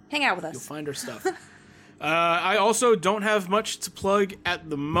 Hang out with us. You'll find our stuff. I also don't have much to plug at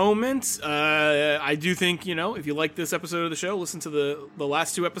the moment. I do think, if you like this episode of the show, listen to the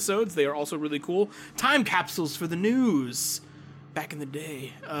last 2 episodes. They are also really cool. Time capsules for the news back in the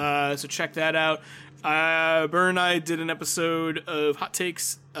day. So check that out. Bern and I did an episode of Hot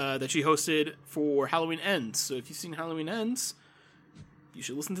Takes that she hosted for Halloween Ends. So if you've seen Halloween Ends, you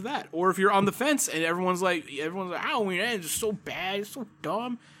should listen to that. Or if you're on the fence and everyone's like Halloween Ends is so bad, it's so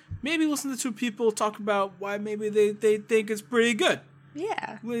dumb, maybe listen to 2 people talk about why maybe they think it's pretty good.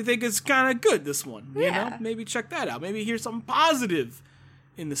 Yeah. They think it's kind of good, this one. Yeah. Maybe check that out. Maybe hear something positive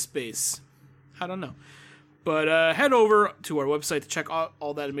in the space. I don't know. But head over to our website to check out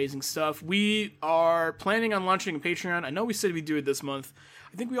all that amazing stuff. We are planning on launching a Patreon. I know we said we'd do it this month.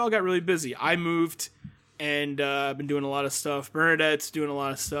 I think we all got really busy. I moved, and I've been doing a lot of stuff. Bernadette's doing a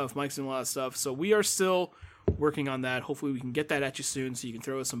lot of stuff. Mike's doing a lot of stuff. So we are still working on that. Hopefully we can get that at you soon so you can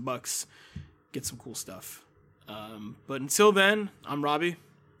throw us some bucks, get some cool stuff. But until then, I'm Robbie.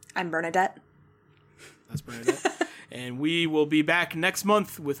 I'm Bernadette. That's Bernadette. And we will be back next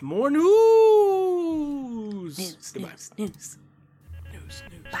month with more news. Goodbye. News.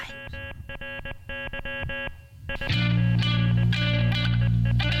 Bye.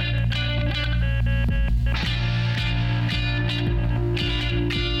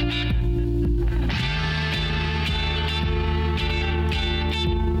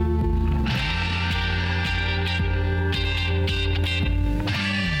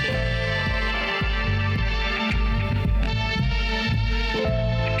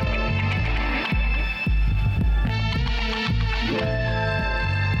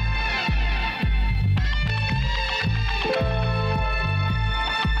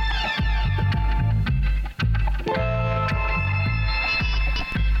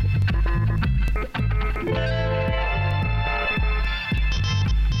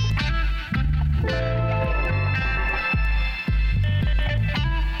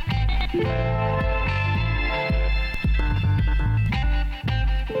 Yeah.